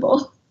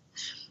acceptable,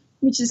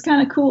 which is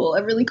kind of cool,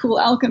 a really cool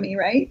alchemy,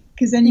 right?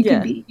 Because then you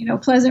can be,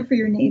 pleasant for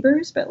your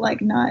neighbors, but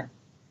like not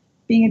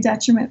being a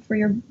detriment for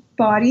your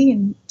body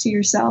and to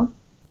yourself.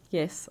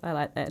 Yes, I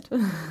like that.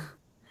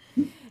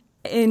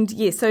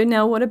 And so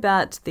now what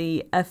about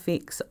the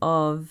effects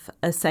of,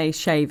 say,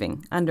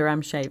 shaving,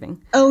 underarm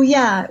shaving? Oh,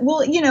 yeah.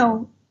 Well,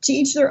 to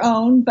each their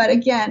own. But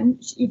again,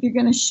 if you're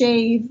going to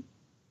shave,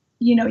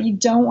 you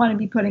don't want to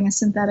be putting a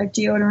synthetic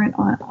deodorant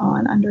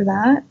on under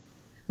that.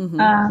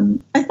 Mm-hmm.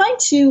 I find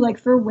too, like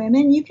for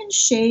women, you can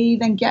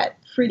shave and get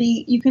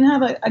pretty, you can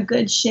have a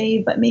good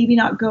shave, but maybe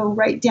not go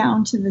right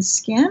down to the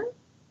skin.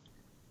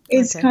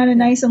 It's kind of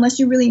nice unless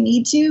you really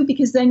need to,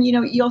 because then,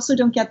 you also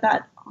don't get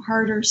that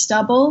harder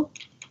stubble.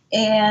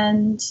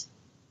 And,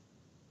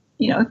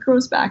 it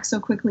grows back so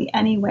quickly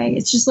anyway.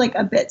 It's just like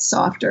a bit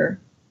softer,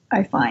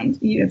 I find,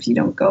 if you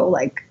don't go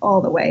like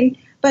all the way.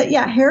 But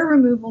yeah, hair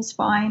removal's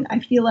fine. I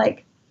feel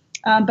like,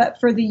 but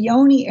for the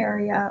yoni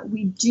area,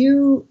 we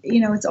do,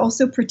 it's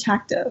also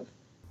protective.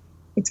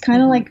 It's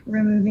kind of like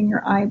removing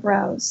your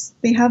eyebrows.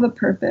 They have a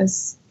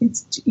purpose.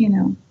 It's, you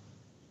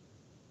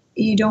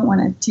don't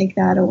want to take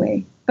that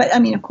away. But I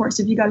mean, of course,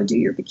 if you got to do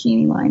your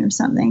bikini line or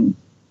something.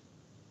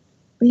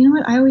 But you know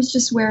what? I always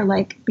just wear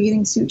like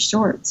bathing suit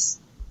shorts.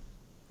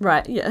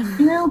 Right, yeah.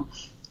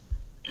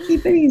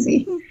 Keep it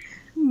easy.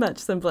 Much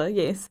simpler,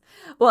 yes.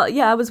 Well,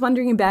 yeah, I was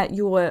wondering about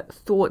your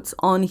thoughts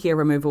on hair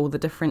removal, the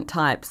different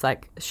types,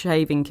 like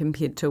shaving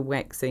compared to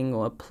waxing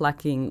or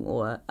plucking,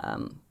 or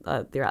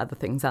there are other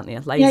things, aren't there?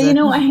 Laser.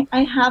 Yeah,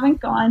 I haven't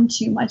gone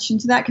too much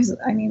into that because,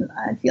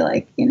 I feel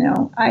like,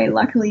 I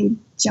luckily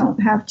don't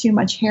have too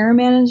much hair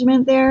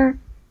management there.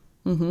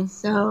 Mm-hmm.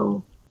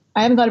 So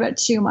I haven't thought about it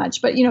too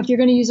much. But, if you're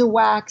going to use a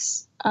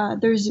wax,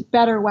 there's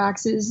better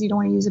waxes. You don't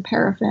want to use a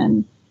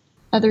paraffin.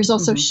 There's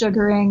also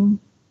sugaring,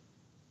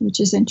 which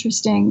is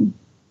interesting.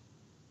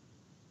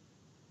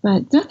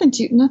 But nothing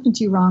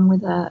too wrong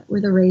with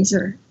a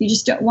razor. You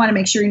just don't want to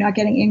make sure you're not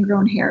getting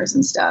ingrown hairs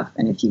and stuff.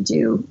 And if you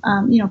do,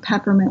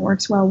 peppermint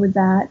works well with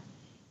that.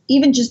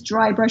 Even just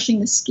dry brushing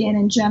the skin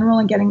in general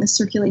and getting the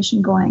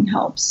circulation going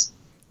helps.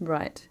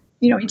 Right.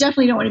 You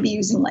definitely don't want to be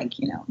using like,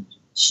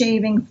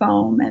 shaving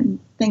foam and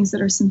things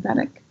that are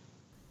synthetic.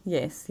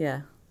 Yes,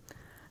 yeah.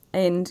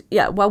 And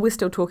yeah, while we're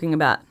still talking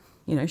about,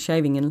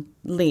 shaving in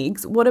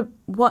legs,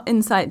 what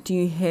insight do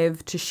you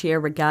have to share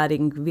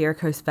regarding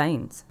varicose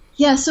veins?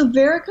 Yeah, so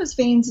varicose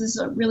veins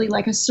is really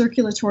like a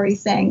circulatory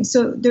thing.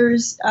 So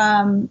there's,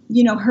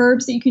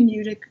 herbs that you can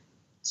use,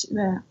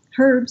 the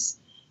herbs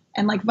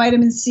and like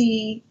vitamin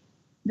C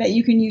that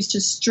you can use to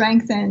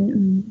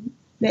strengthen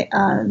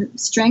the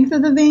strength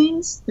of the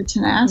veins, the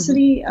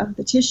tenacity of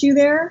the tissue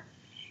there.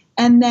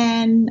 And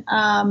then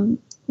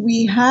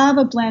we have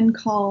a blend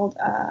called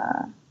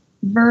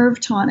Verve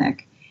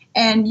Tonic,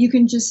 and you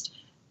can just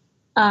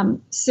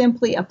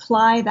simply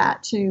apply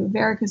that to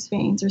varicose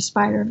veins or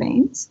spider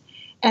veins,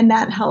 and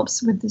that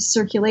helps with the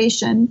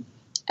circulation.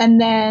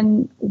 And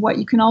then what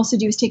you can also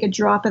do is take a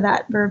drop of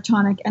that Verve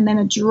Tonic and then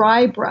a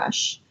dry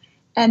brush,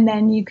 and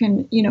then you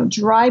can,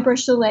 dry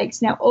brush the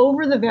legs. Now,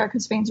 over the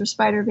varicose veins or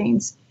spider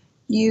veins,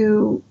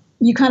 you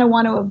kind of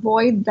want to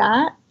avoid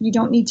that. You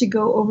don't need to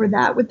go over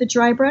that with the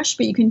dry brush,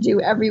 but you can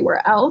do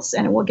everywhere else,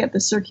 and it will get the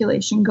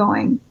circulation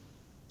going.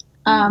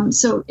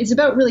 So it's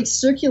about really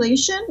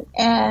circulation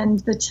and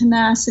the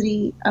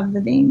tenacity of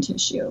the vein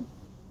tissue.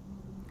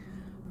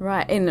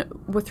 Right. And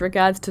with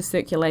regards to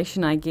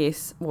circulation, I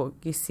guess, well,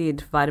 you said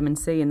vitamin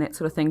C and that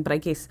sort of thing, but I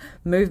guess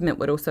movement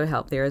would also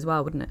help there as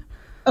well, wouldn't it?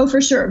 Oh, for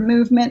sure.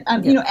 Movement,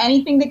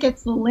 anything that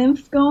gets the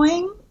lymph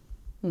going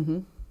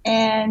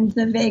and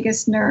the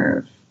vagus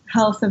nerve,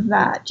 health of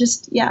that.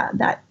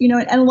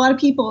 And a lot of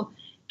people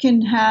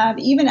can have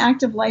even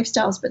active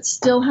lifestyles, but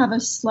still have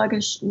a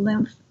sluggish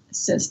lymph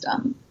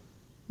system.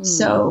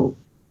 So,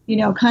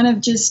 kind of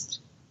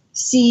just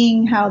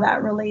seeing how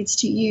that relates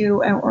to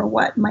you or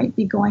what might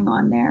be going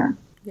on there.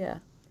 Yeah.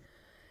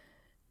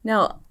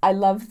 Now, I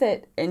love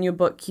that in your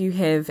book you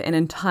have an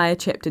entire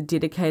chapter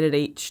dedicated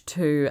each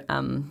to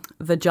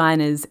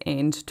vaginas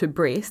and to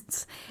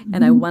breasts.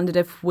 And I wondered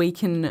if we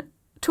can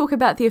talk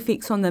about the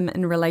effects on them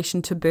in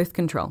relation to birth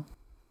control.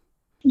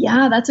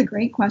 Yeah, that's a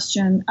great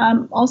question.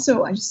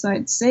 Also, I just thought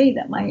I'd say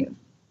that my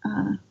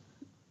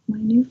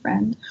new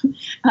friend,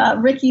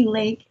 Ricki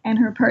Lake, and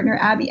her partner,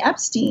 Abby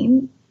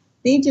Epstein,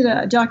 they did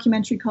a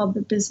documentary called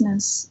The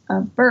Business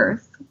of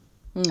Birth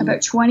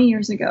about 20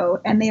 years ago.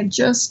 And they have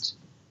just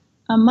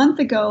a month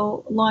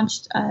ago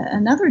launched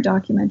another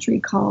documentary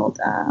called,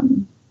 I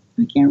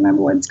can't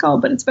remember what it's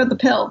called, but it's about the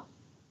pill.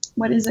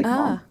 What is it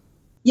called?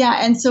 Yeah,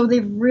 and so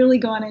they've really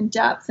gone in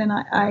depth, and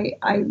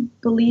I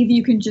believe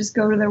you can just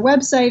go to their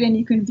website and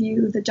you can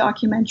view the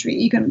documentary.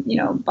 You can,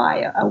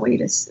 buy a way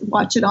to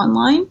watch it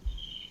online.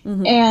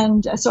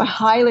 And so I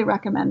highly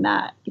recommend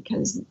that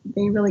because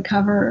they really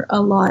cover a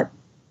lot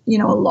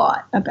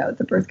about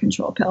the birth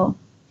control pill,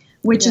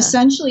 which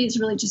essentially is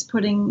really just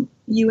putting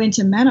you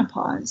into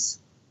menopause.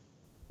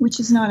 which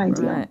is not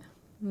ideal. Right.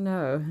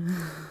 No.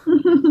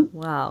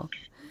 Wow.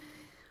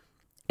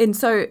 And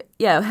so,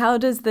 how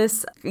does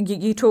this,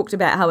 you talked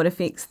about how it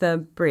affects the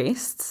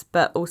breasts,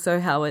 but also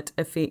how it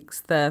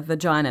affects the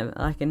vagina,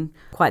 like in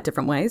quite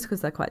different ways,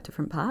 because they're quite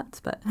different parts,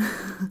 but.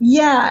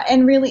 Yeah,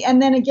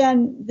 and then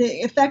again, the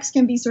effects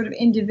can be sort of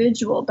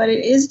individual, but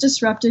it is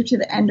disruptive to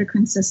the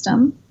endocrine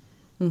system.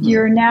 Mm-hmm.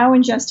 You're now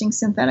ingesting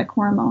synthetic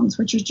hormones,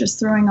 which is just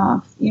throwing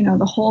off,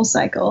 the whole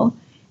cycle.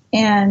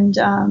 And,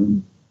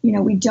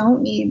 we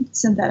don't need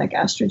synthetic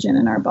estrogen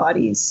in our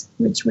bodies,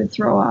 which would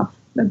throw off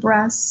the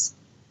breasts.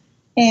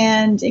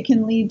 And it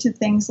can lead to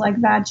things like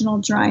vaginal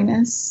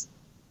dryness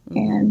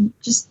and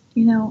just,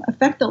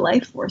 affect the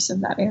life force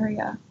of that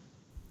area.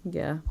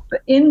 Yeah.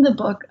 But in the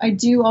book, I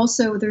do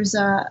also, there's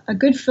a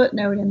good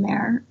footnote in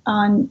there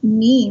on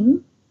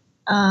neem.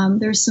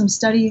 There's some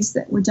studies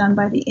that were done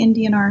by the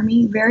Indian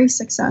Army, very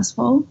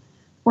successful,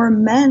 for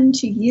men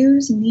to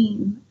use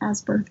neem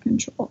as birth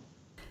control.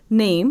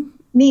 Neem?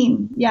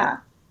 Neem, yeah.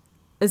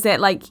 Is that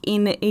like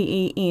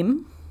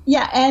NEEM?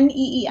 Yeah,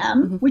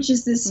 NEEM, which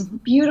is this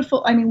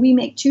beautiful, we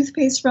make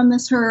toothpaste from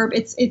this herb.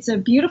 It's a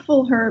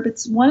beautiful herb.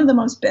 It's one of the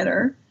most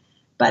bitter,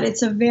 but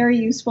it's a very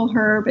useful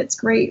herb. It's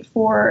great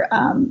for,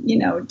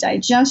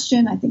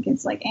 digestion. I think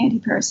it's like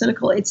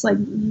anti-parasitical. It's like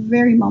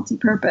very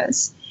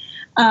multi-purpose.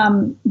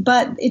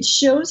 But it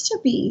shows to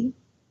be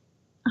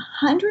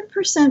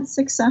 100%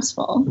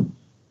 successful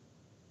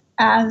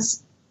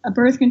as a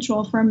birth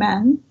control for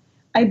men.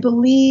 I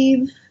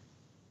believe,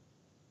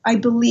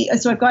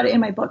 so I've got it in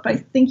my book, but I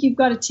think you've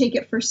got to take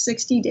it for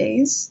 60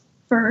 days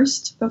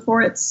first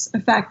before it's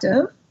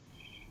effective.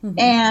 Mm-hmm.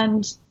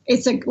 And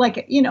it's a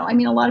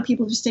lot of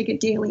people just take it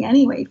daily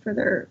anyway for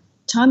their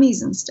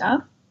tummies and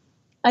stuff.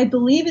 I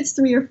believe it's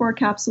 3 or 4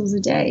 capsules a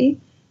day.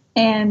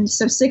 And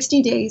so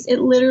 60 days, it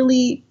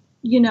literally,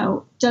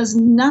 does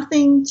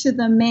nothing to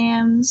the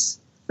man's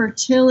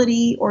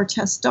fertility or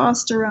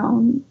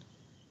testosterone.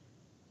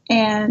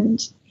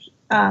 And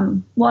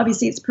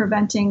obviously it's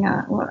preventing,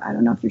 I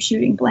don't know if you're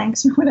shooting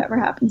blanks or whatever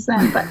happens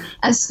then, but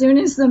as soon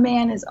as the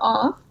man is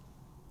off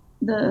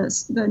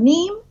the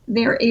neem,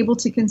 they're able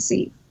to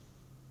conceive.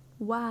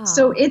 Wow.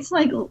 So it's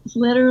like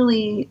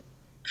literally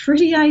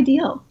pretty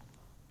ideal.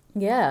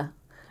 Yeah.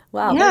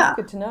 Wow, that's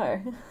good to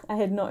know. I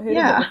had not heard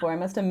of it before. I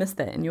must have missed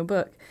that in your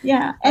book.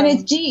 Yeah, and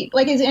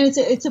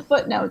it's a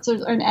footnote, so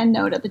an end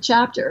note of the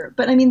chapter.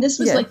 But this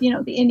was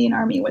the Indian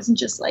Army wasn't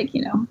just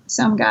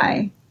some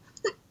guy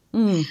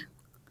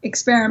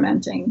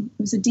experimenting.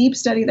 It was a deep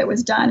study that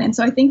was done, and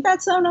so I think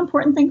that's an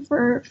important thing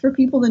for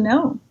people to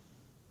know.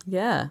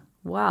 Yeah,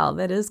 wow,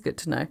 that is good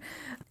to know.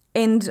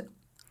 And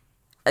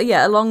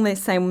along the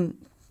same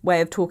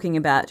way of talking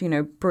about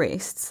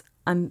breasts.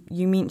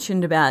 You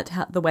mentioned about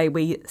the way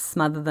we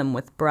smother them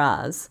with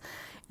bras,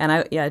 and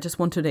I just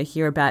wanted to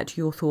hear about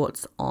your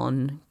thoughts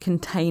on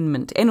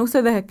containment and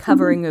also the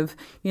covering of,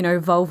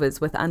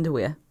 vulvas with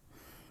underwear.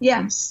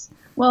 Yes.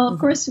 Well, of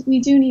course,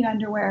 we do need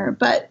underwear,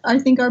 but I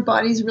think our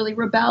bodies really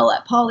rebel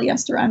at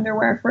polyester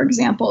underwear, for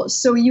example.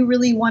 So you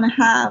really want to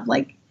have,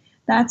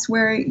 that's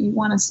where you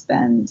want to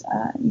spend,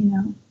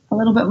 a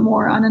little bit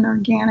more on an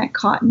organic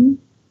cotton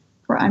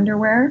for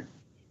underwear.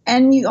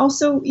 And you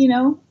also,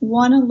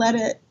 want to let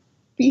it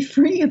be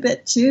free a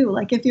bit too.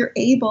 Like if you're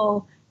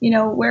able,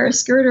 wear a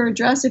skirt or a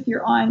dress if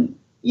you're on,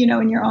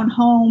 in your own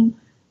home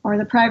or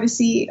the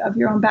privacy of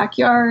your own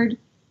backyard.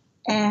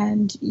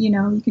 And,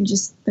 there can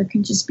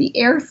just be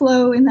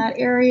airflow in that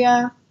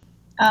area.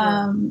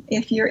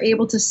 If you're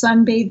able to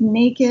sunbathe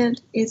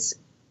naked, it's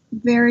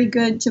very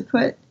good to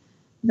put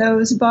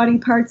those body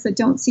parts that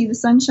don't see the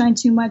sunshine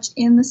too much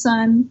in the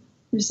sun.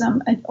 There's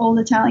an old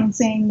Italian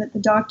saying that the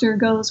doctor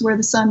goes where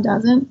the sun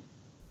doesn't.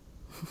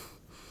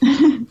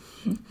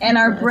 And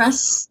our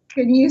breasts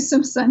can use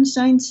some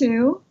sunshine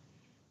too.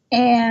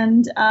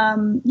 And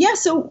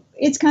so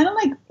it's kind of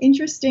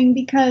interesting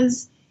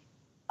because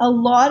a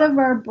lot of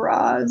our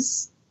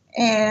bras,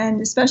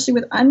 and especially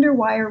with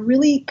underwire,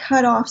 really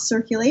cut off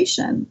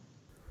circulation.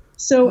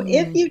 So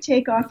if you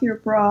take off your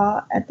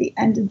bra at the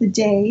end of the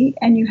day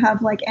and you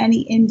have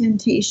any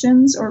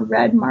indentations or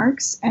red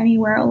marks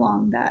anywhere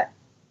along that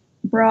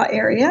bra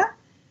area,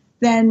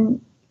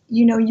 then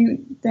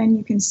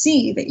you can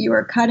see that you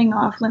are cutting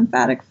off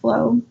lymphatic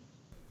flow.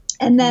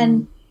 And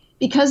then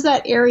because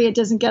that area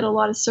doesn't get a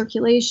lot of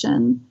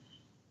circulation,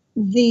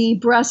 the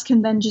breast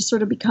can then just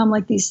sort of become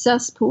like these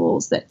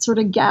cesspools that sort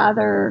of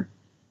gather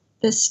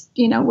this,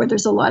 where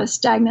there's a lot of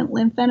stagnant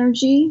lymph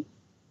energy.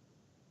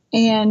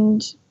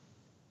 And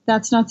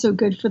that's not so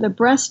good for the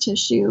breast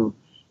tissue.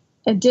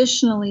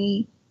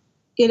 Additionally,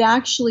 it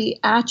actually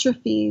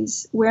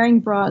atrophies, wearing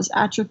bras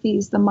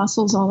atrophies the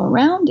muscles all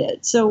around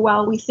it. So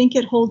while we think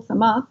it holds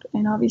them up,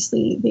 and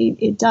obviously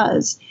it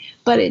does,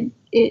 but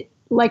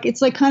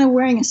it's like kind of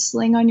wearing a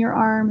sling on your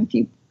arm if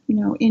you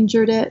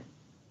injured it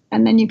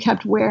and then you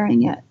kept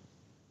wearing it.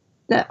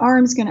 The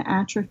arm's going to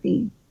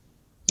atrophy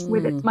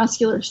with its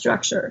muscular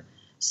structure.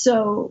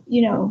 So,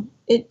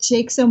 it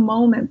takes a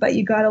moment, but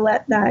you got to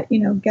let that,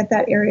 get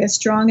that area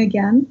strong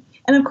again.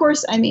 And of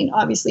course,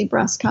 obviously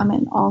breasts come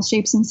in all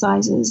shapes and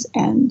sizes,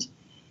 and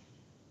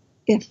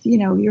if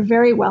you're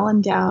very well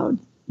endowed,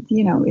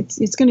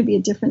 it's going to be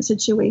a different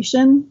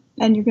situation,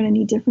 and you're going to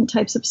need different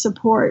types of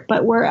support.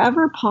 But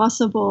wherever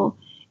possible,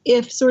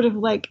 if sort of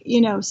like,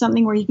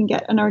 something where you can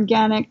get an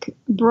organic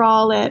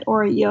bralette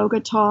or a yoga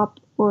top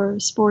or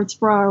sports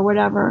bra or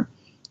whatever,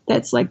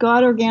 that's like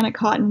got organic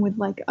cotton with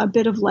like a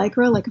bit of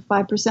lycra, like a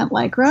 5%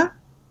 lycra,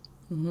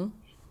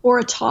 or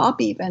a top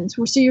even.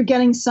 So you're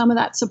getting some of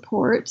that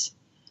support,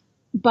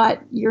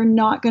 but you're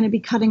not going to be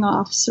cutting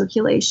off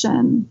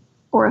circulation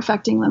or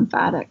affecting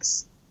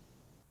lymphatics.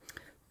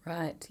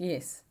 Right,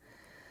 yes.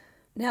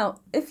 Now,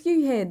 if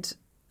you had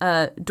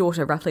a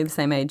daughter roughly the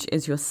same age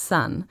as your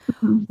son,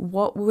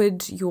 what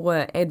would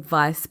your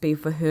advice be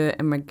for her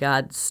in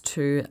regards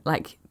to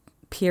like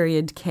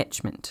period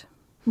catchment?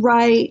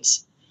 Right.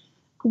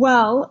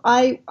 Well,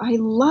 I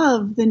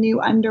love the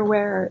new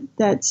underwear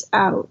that's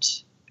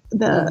out.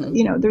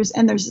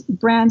 There's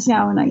brands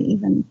now, and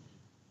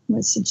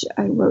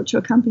I wrote to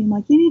a company, I'm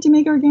like, you need to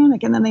make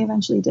organic, and then they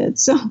eventually did.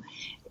 So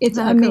it's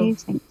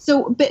amazing. Cool.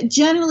 So, but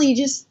generally,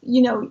 just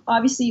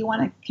obviously you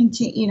want to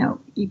continue.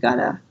 You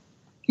gotta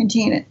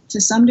contain it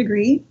to some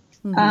degree.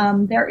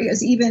 There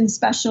is even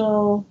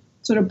special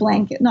sort of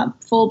blanket,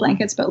 not full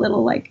blankets, but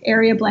little like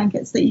area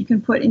blankets that you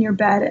can put in your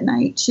bed at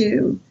night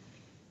too,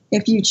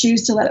 if you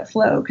choose to let it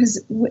flow.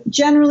 Because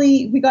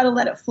generally we got to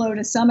let it flow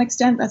to some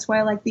extent. That's why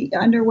I like the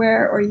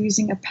underwear or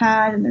using a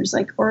pad, and there's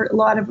like a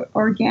lot of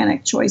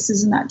organic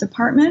choices in that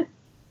department.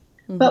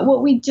 But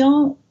what we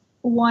don't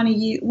want to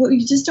use,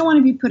 we just don't want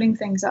to be putting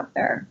things up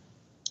there,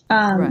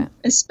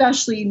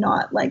 especially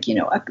not like,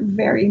 a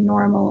very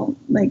normal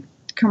like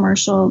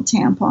commercial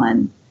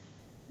tampon.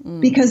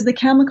 Because the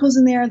chemicals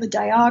in there, the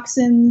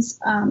dioxins,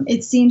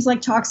 it seems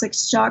like toxic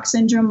shock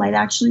syndrome might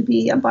actually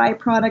be a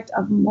byproduct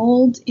of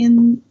mold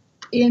in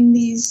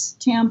these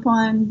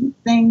tampon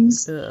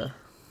things.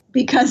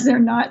 Because they're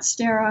not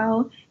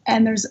sterile.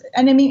 And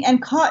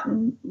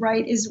cotton,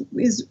 right, is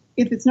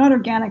if it's not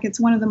organic, it's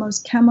one of the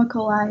most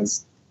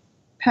chemicalized,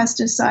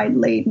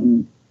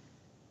 pesticide-laden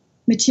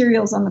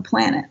materials on the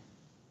planet.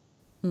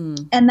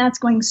 And that's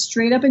going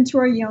straight up into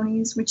our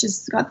yonis, which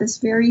has got this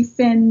very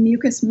thin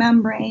mucous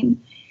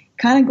membrane,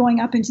 kind of going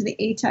up into the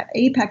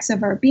apex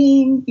of our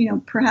being,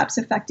 perhaps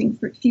affecting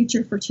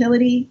future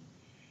fertility.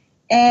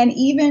 And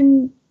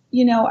even,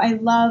 I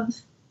love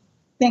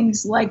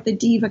things like the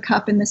Diva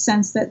Cup in the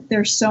sense that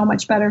they're so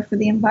much better for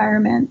the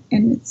environment,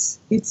 and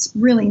it's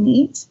really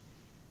neat.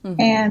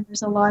 And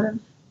there's a lot of,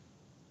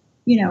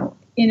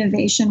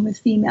 innovation with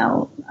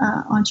female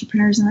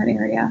entrepreneurs in that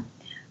area.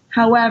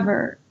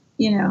 However,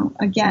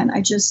 again,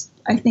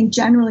 I think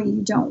generally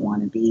you don't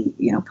want to be,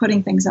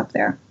 putting things up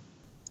there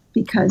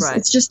because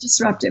it's just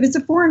disruptive. It's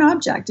a foreign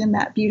object in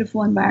that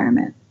beautiful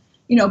environment,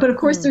 but of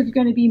course there's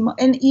going to be,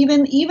 and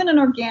even an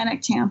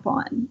organic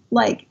tampon,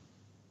 like,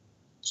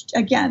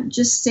 again,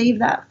 just save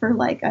that for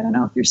like, I don't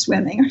know if you're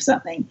swimming or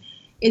something.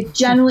 It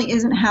generally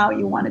isn't how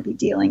you want to be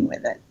dealing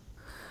with it.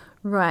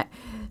 Right.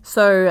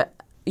 So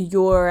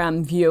your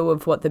view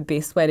of what the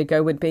best way to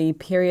go would be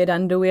period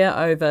underwear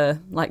over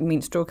like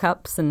menstrual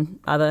cups and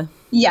other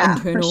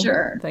internal for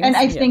sure things? And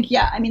I think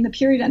the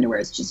period underwear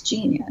is just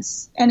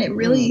genius, and it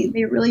really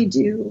they really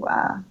do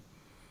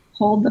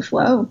hold the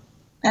flow,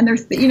 and they're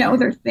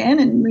they're thin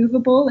and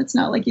movable. It's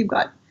not like you've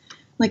got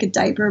like a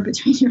diaper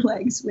between your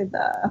legs with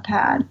a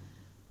pad.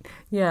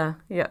 Yeah.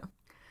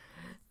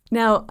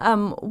 Now,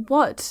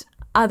 what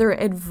other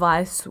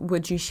advice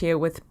would you share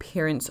with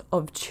parents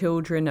of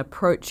children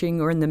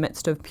approaching or in the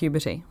midst of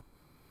puberty?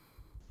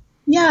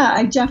 Yeah,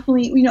 I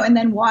definitely, and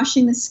then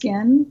washing the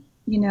skin,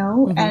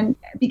 and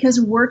because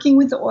working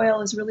with the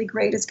oil is really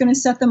great. It's going to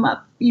set them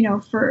up,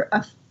 for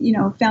a,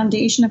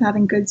 foundation of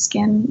having good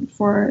skin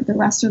for the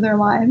rest of their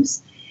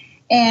lives.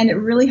 And it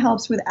really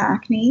helps with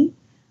acne.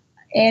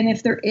 And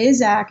if there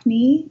is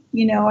acne,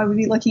 I would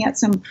be looking at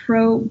some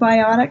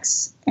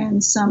probiotics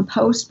and some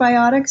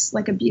postbiotics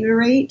like a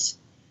butyrate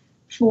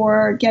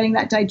for getting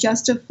that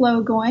digestive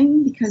flow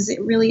going, because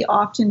it really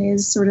often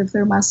is sort of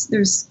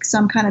there's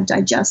some kind of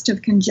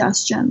digestive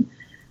congestion,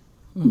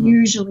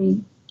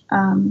 usually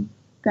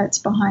that's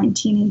behind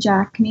teenage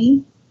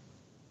acne.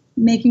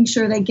 Making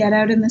sure they get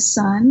out in the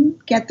sun,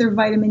 get their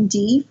vitamin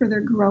D for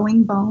their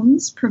growing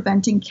bones,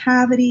 preventing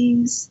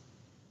cavities,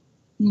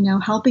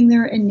 helping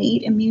their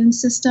innate immune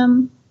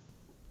system.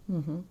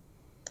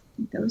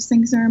 Those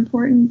things are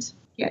important.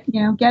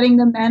 Getting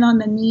the men on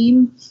the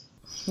neem.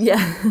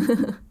 Yeah.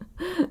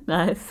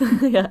 Nice.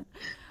 Yeah.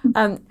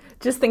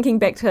 Just thinking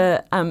back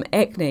to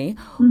acne,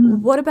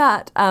 what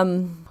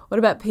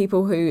about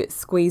people who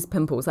squeeze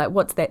pimples? Like,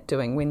 what's that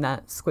doing when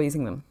they're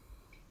squeezing them?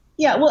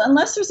 Yeah, well,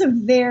 unless there's a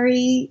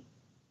very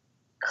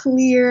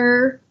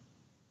clear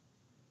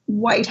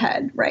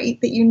whitehead, right,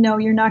 that you're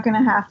not going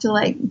to have to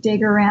like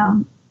dig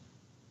around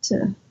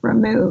to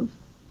remove.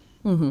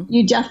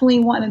 You definitely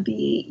want to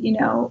be,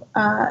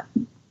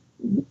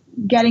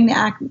 getting the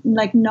acne,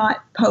 like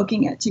not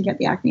poking it to get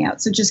the acne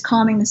out. So just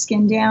calming the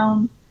skin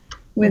down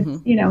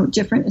with,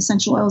 different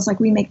essential oils. Like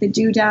we make the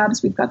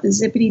doodabs. We've got the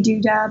Zippity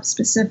doodab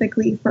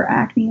specifically for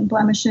acne and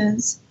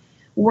blemishes,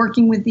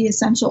 working with the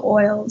essential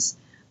oils.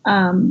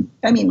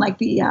 like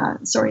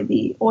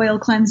the oil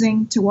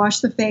cleansing to wash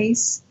the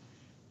face.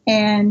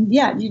 And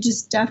yeah, you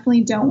just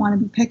definitely don't want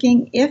to be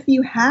picking. If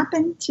you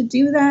happen to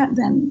do that,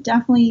 then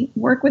definitely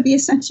work with the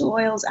essential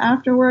oils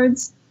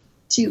afterwards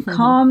to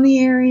calm the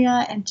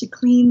area and to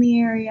clean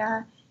the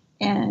area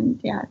and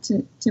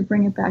to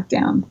bring it back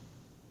down.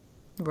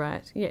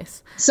 Right,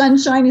 yes.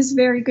 Sunshine is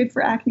very good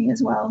for acne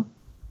as well.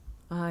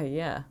 Oh,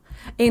 yeah.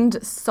 And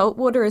salt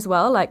water as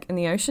well, like in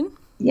the ocean?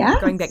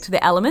 Yeah. Going back to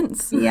the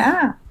elements?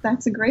 Yeah,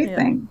 that's a great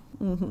thing.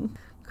 Mm-hmm.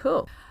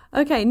 Cool.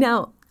 Okay,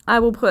 now I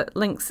will put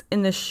links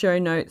in the show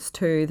notes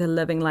to the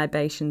Living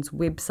Libations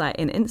website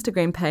and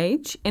Instagram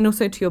page, and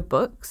also to your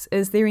books.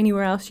 Is there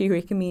anywhere else you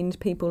recommend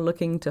people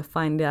looking to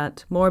find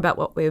out more about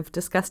what we've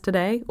discussed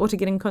today or to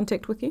get in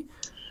contact with you?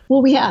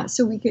 Well, we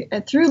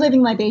could through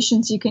Living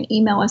Libations. You can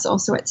email us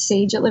also at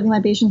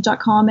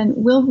sage@livinglibations.com, and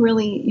we'll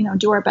really,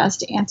 do our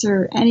best to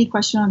answer any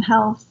question on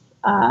health,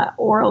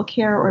 oral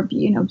care, or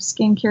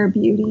skincare,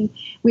 beauty.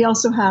 We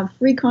also have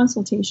free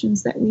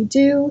consultations that we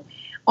do.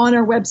 On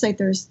our website,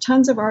 there's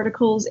tons of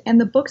articles,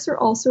 and the books are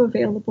also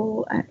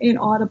available in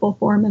Audible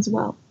form as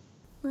well.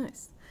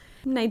 Nice.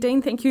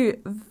 Nadine, thank you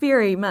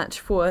very much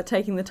for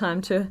taking the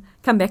time to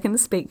come back and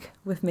speak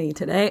with me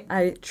today.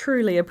 I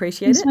truly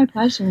appreciate it. It's my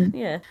pleasure.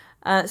 Yeah.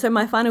 So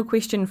my final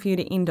question for you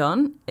to end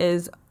on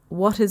is,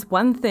 what is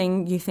one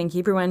thing you think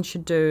everyone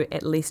should do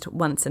at least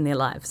once in their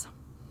lives?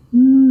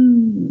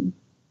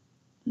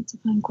 That's a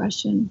fun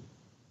question.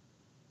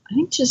 I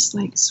think just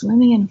like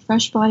swimming in a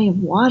fresh body of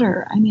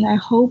water. I mean, I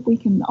hope we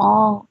can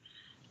all,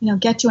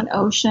 get to an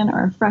ocean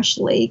or a fresh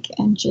lake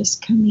and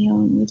just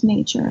commune with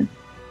nature.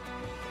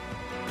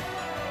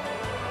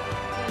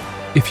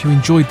 If you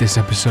enjoyed this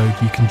episode,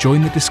 you can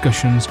join the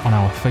discussions on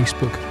our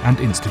Facebook and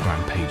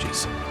Instagram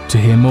pages. To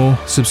hear more,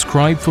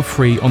 subscribe for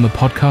free on the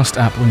podcast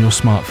app on your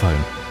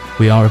smartphone.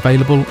 We are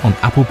available on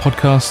Apple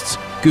Podcasts,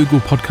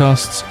 Google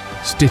Podcasts,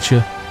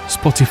 Stitcher,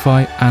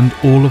 Spotify, and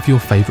all of your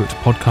favourite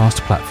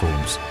podcast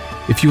platforms.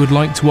 If you would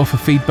like to offer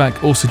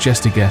feedback or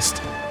suggest a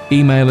guest,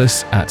 email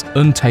us at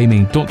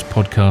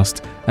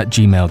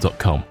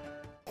untaming.podcast@gmail.com.